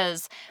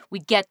 Because we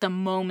get the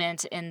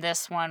moment in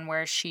this one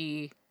where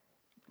she,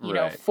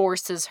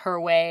 forces her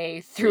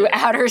way through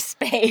outer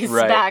space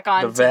back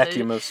onto the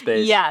vacuum of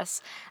space.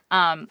 Yes.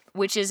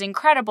 Which is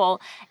incredible.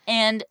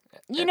 And,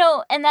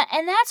 and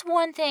that's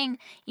one thing,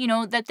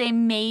 that they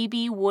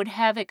maybe would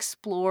have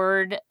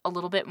explored a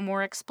little bit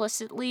more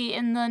explicitly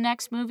in the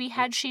next movie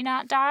had she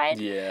not died.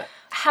 Yeah.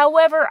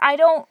 However, I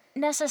don't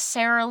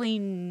necessarily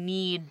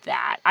need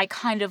that. I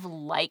kind of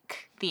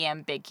like the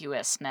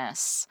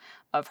ambiguousness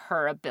of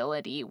her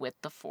ability with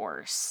the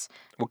Force.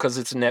 Well, because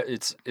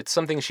it's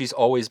something she's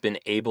always been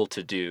able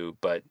to do,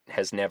 but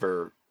has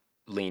never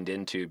leaned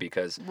into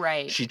because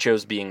she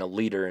chose being a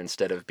leader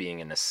instead of being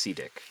an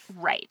ascetic.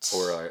 Right.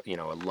 Or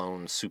a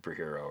lone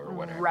superhero or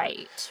whatever.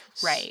 Right.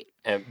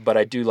 But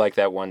I do like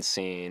that one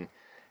scene,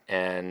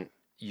 and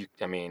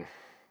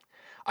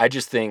I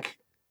just think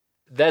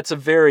that's a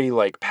very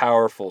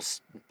powerful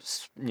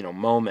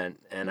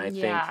moment, and I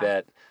think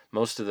that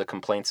most of the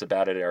complaints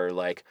about it are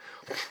like,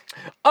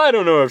 I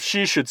don't know if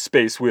she should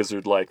space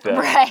wizard like that.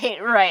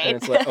 Right. And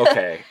it's like,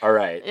 okay, all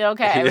right.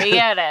 Okay, we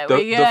get it.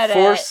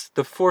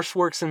 The Force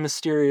works in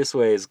mysterious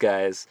ways,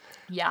 guys.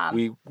 Yeah.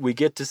 We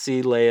get to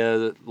see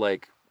Leia,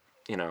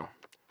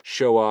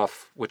 show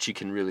off what she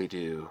can really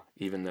do,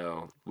 even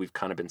though we've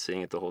kind of been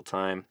seeing it the whole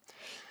time.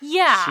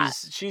 Yeah.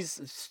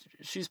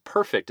 She's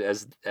perfect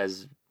as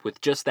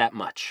with just that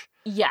much.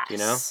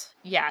 Yes.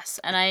 Yes.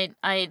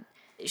 And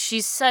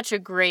she's such a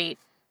great.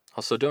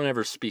 Also, don't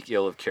ever speak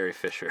ill of Carrie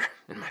Fisher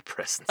in my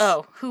presence.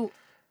 Oh, who?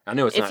 I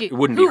know it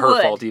wouldn't be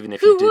her fault even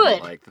if you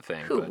didn't like the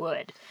thing. Who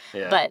would?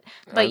 Yeah.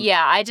 But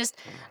yeah, I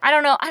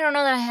don't know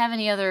that I have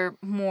any other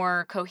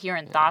more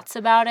coherent thoughts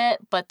about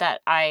it, but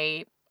that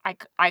I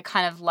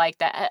kind of like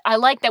that. I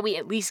like that we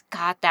at least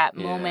got that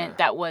moment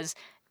that was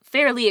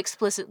fairly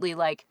explicitly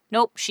like,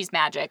 nope, she's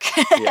magic.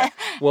 Yeah.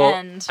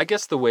 Well, I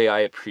guess the way I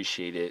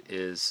appreciate it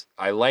is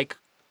I like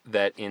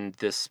that in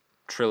this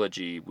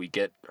trilogy we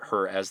get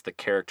her as the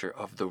character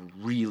of the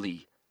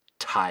really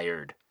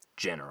tired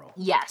general.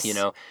 Yes.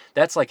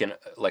 That's like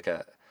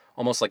a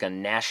almost like a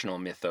national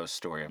mythos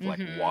story of like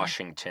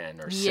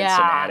Washington or Yeah.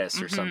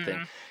 Cincinnatus or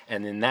something.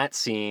 And in that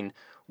scene,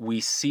 we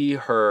see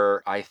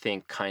her, I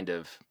think, kind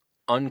of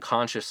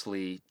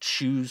unconsciously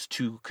choose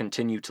to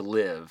continue to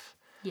live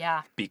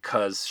Yeah.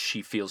 because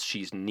she feels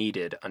she's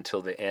needed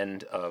until the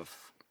end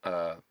of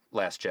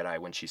Last Jedi,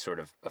 when she sort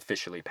of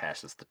officially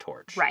passes the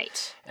torch.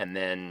 Right. And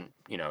then,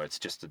 you know, it's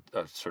just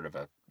a sort of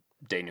a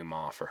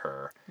denouement for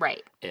her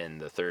Right. in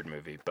the third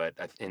movie. But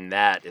in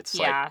that, it's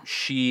Yeah. like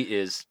she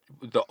is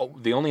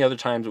the only other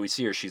times we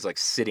see her, she's like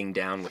sitting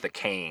down with a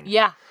cane.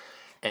 Yeah.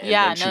 And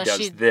Yeah, then she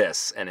does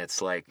this, and it's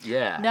like,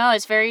 yeah. No,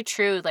 it's very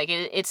true. Like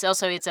it's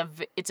also it's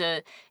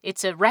a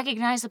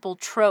recognizable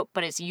trope,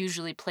 but it's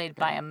usually played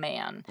by a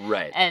man.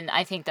 Right. And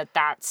I think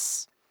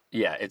that's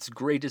Yeah, it's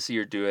great to see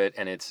her do it,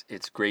 and it's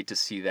great to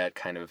see that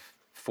kind of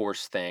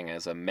force thing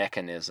as a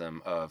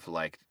mechanism of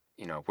like,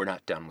 you know, we're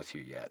not done with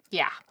you yet.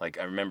 yeah. Like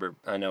I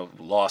know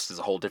Lost is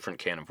a whole different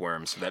can of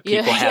worms, so that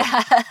people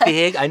have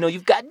I know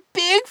you've got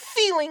big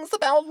feelings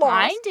about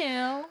Lost. I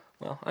do.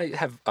 Well, I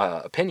have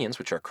opinions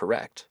which are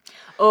correct.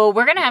 Oh,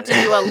 we're going to have to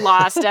do a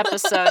Lost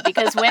episode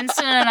because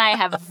Winston and I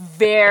have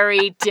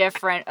very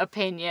different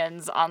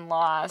opinions on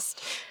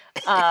Lost.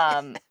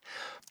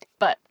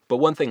 But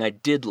one thing I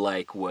did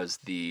like was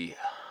I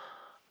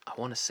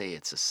want to say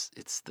it's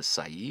the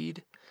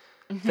Saeed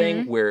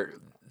thing where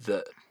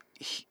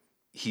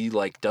he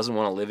like doesn't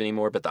want to live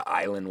anymore, but the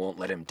island won't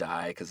let him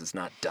die because it's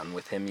not done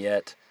with him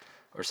yet,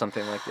 or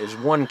something like that. There's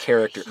one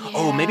character. Yeah.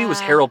 Oh, maybe it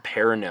was Harold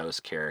Perrineau's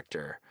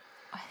character.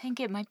 I think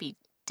it might be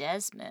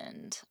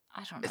Desmond.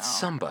 I don't know. It's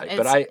somebody,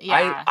 but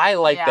I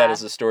like that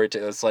as a story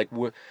too. It's like,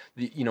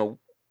 you know,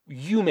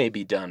 you may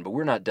be done, but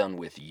we're not done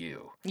with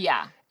you.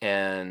 Yeah.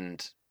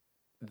 And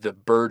the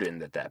burden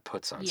that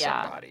puts on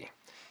somebody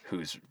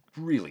who's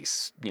really,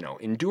 you know,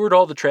 endured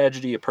all the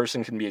tragedy a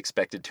person can be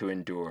expected to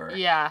endure.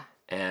 Yeah.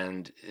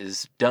 And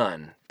is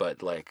done,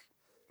 but like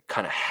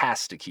kind of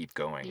has to keep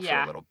going for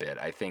a little bit.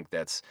 I think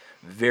that's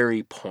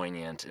very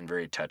poignant and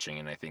very touching,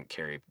 and I think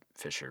Carrie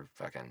Fisher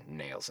fucking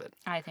nails it.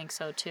 I think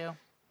so too.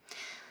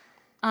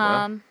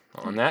 Well,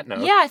 on that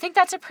note. Yeah, I think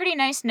that's a pretty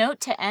nice note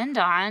to end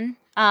on.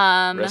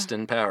 Rest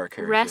in power,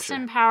 Carrie Fisher. Rest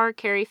in power,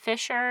 Carrie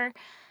Fisher.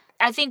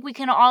 I think we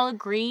can all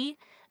agree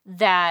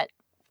that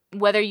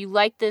whether you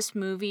like this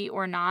movie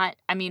or not,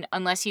 I mean,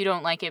 unless you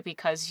don't like it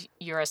because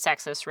you're a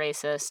sexist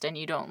racist and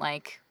you don't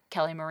like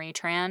Kelly Marie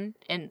Tran,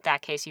 in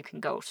that case you can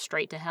go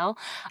straight to hell.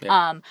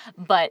 Yeah.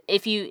 But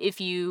if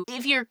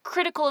you're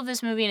critical of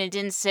this movie and it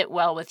didn't sit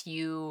well with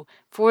you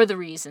for the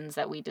reasons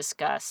that we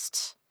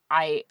discussed,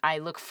 I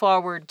look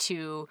forward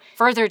to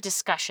further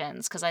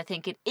discussions because I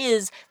think it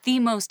is the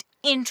most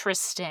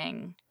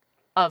interesting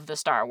of the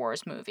Star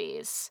Wars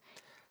movies.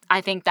 I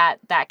think that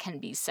can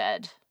be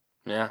said.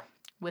 Yeah.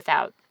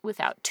 Without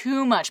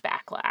too much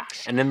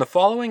backlash. And in the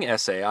following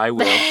essay, I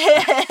will.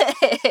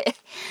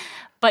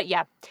 But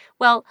yeah.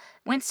 Well,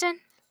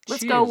 Winston,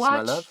 let's Cheers, go watch.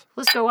 my love.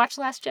 Let's go watch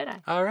Last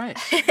Jedi. All right.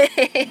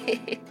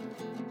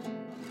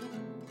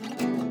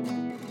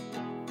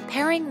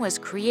 Pairing was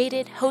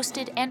created,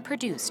 hosted, and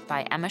produced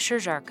by Emma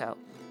Sherr-Ziarko,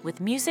 with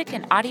music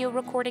and audio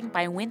recording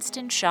by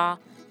Winston Shaw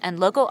and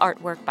logo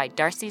artwork by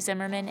Darcy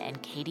Zimmerman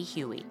and Katie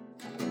Huey.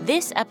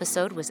 This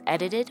episode was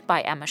edited by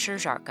Emma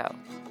Sherr-Ziarko.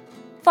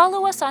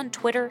 Follow us on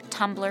Twitter,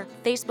 Tumblr,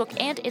 Facebook,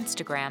 and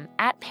Instagram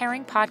at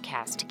Pairing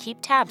Podcast to keep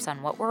tabs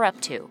on what we're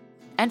up to.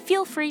 And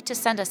feel free to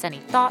send us any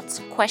thoughts,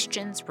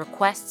 questions,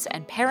 requests,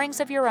 and pairings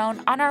of your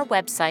own on our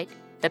website,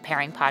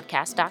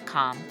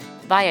 thepairingpodcast.com,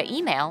 via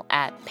email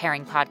at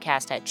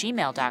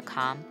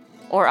pairingpodcast@gmail.com,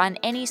 or on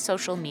any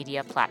social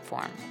media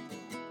platform.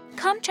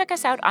 Come check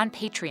us out on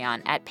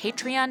Patreon at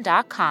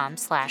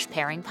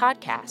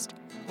patreon.com/pairingpodcast,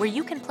 where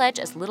you can pledge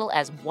as little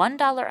as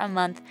 $1 a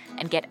month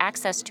and get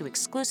access to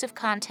exclusive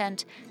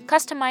content,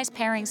 customized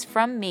pairings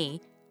from me,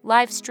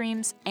 live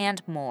streams,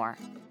 and more.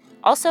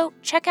 Also,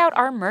 check out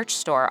our merch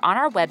store on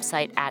our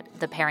website at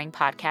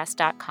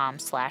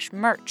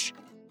thepairingpodcast.com/merch.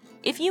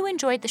 If you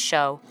enjoyed the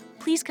show,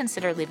 please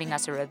consider leaving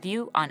us a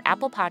review on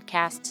Apple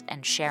Podcasts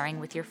and sharing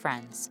with your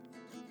friends.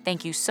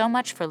 Thank you so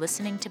much for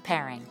listening to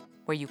Pairing,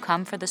 where you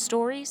come for the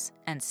stories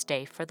and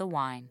stay for the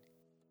wine.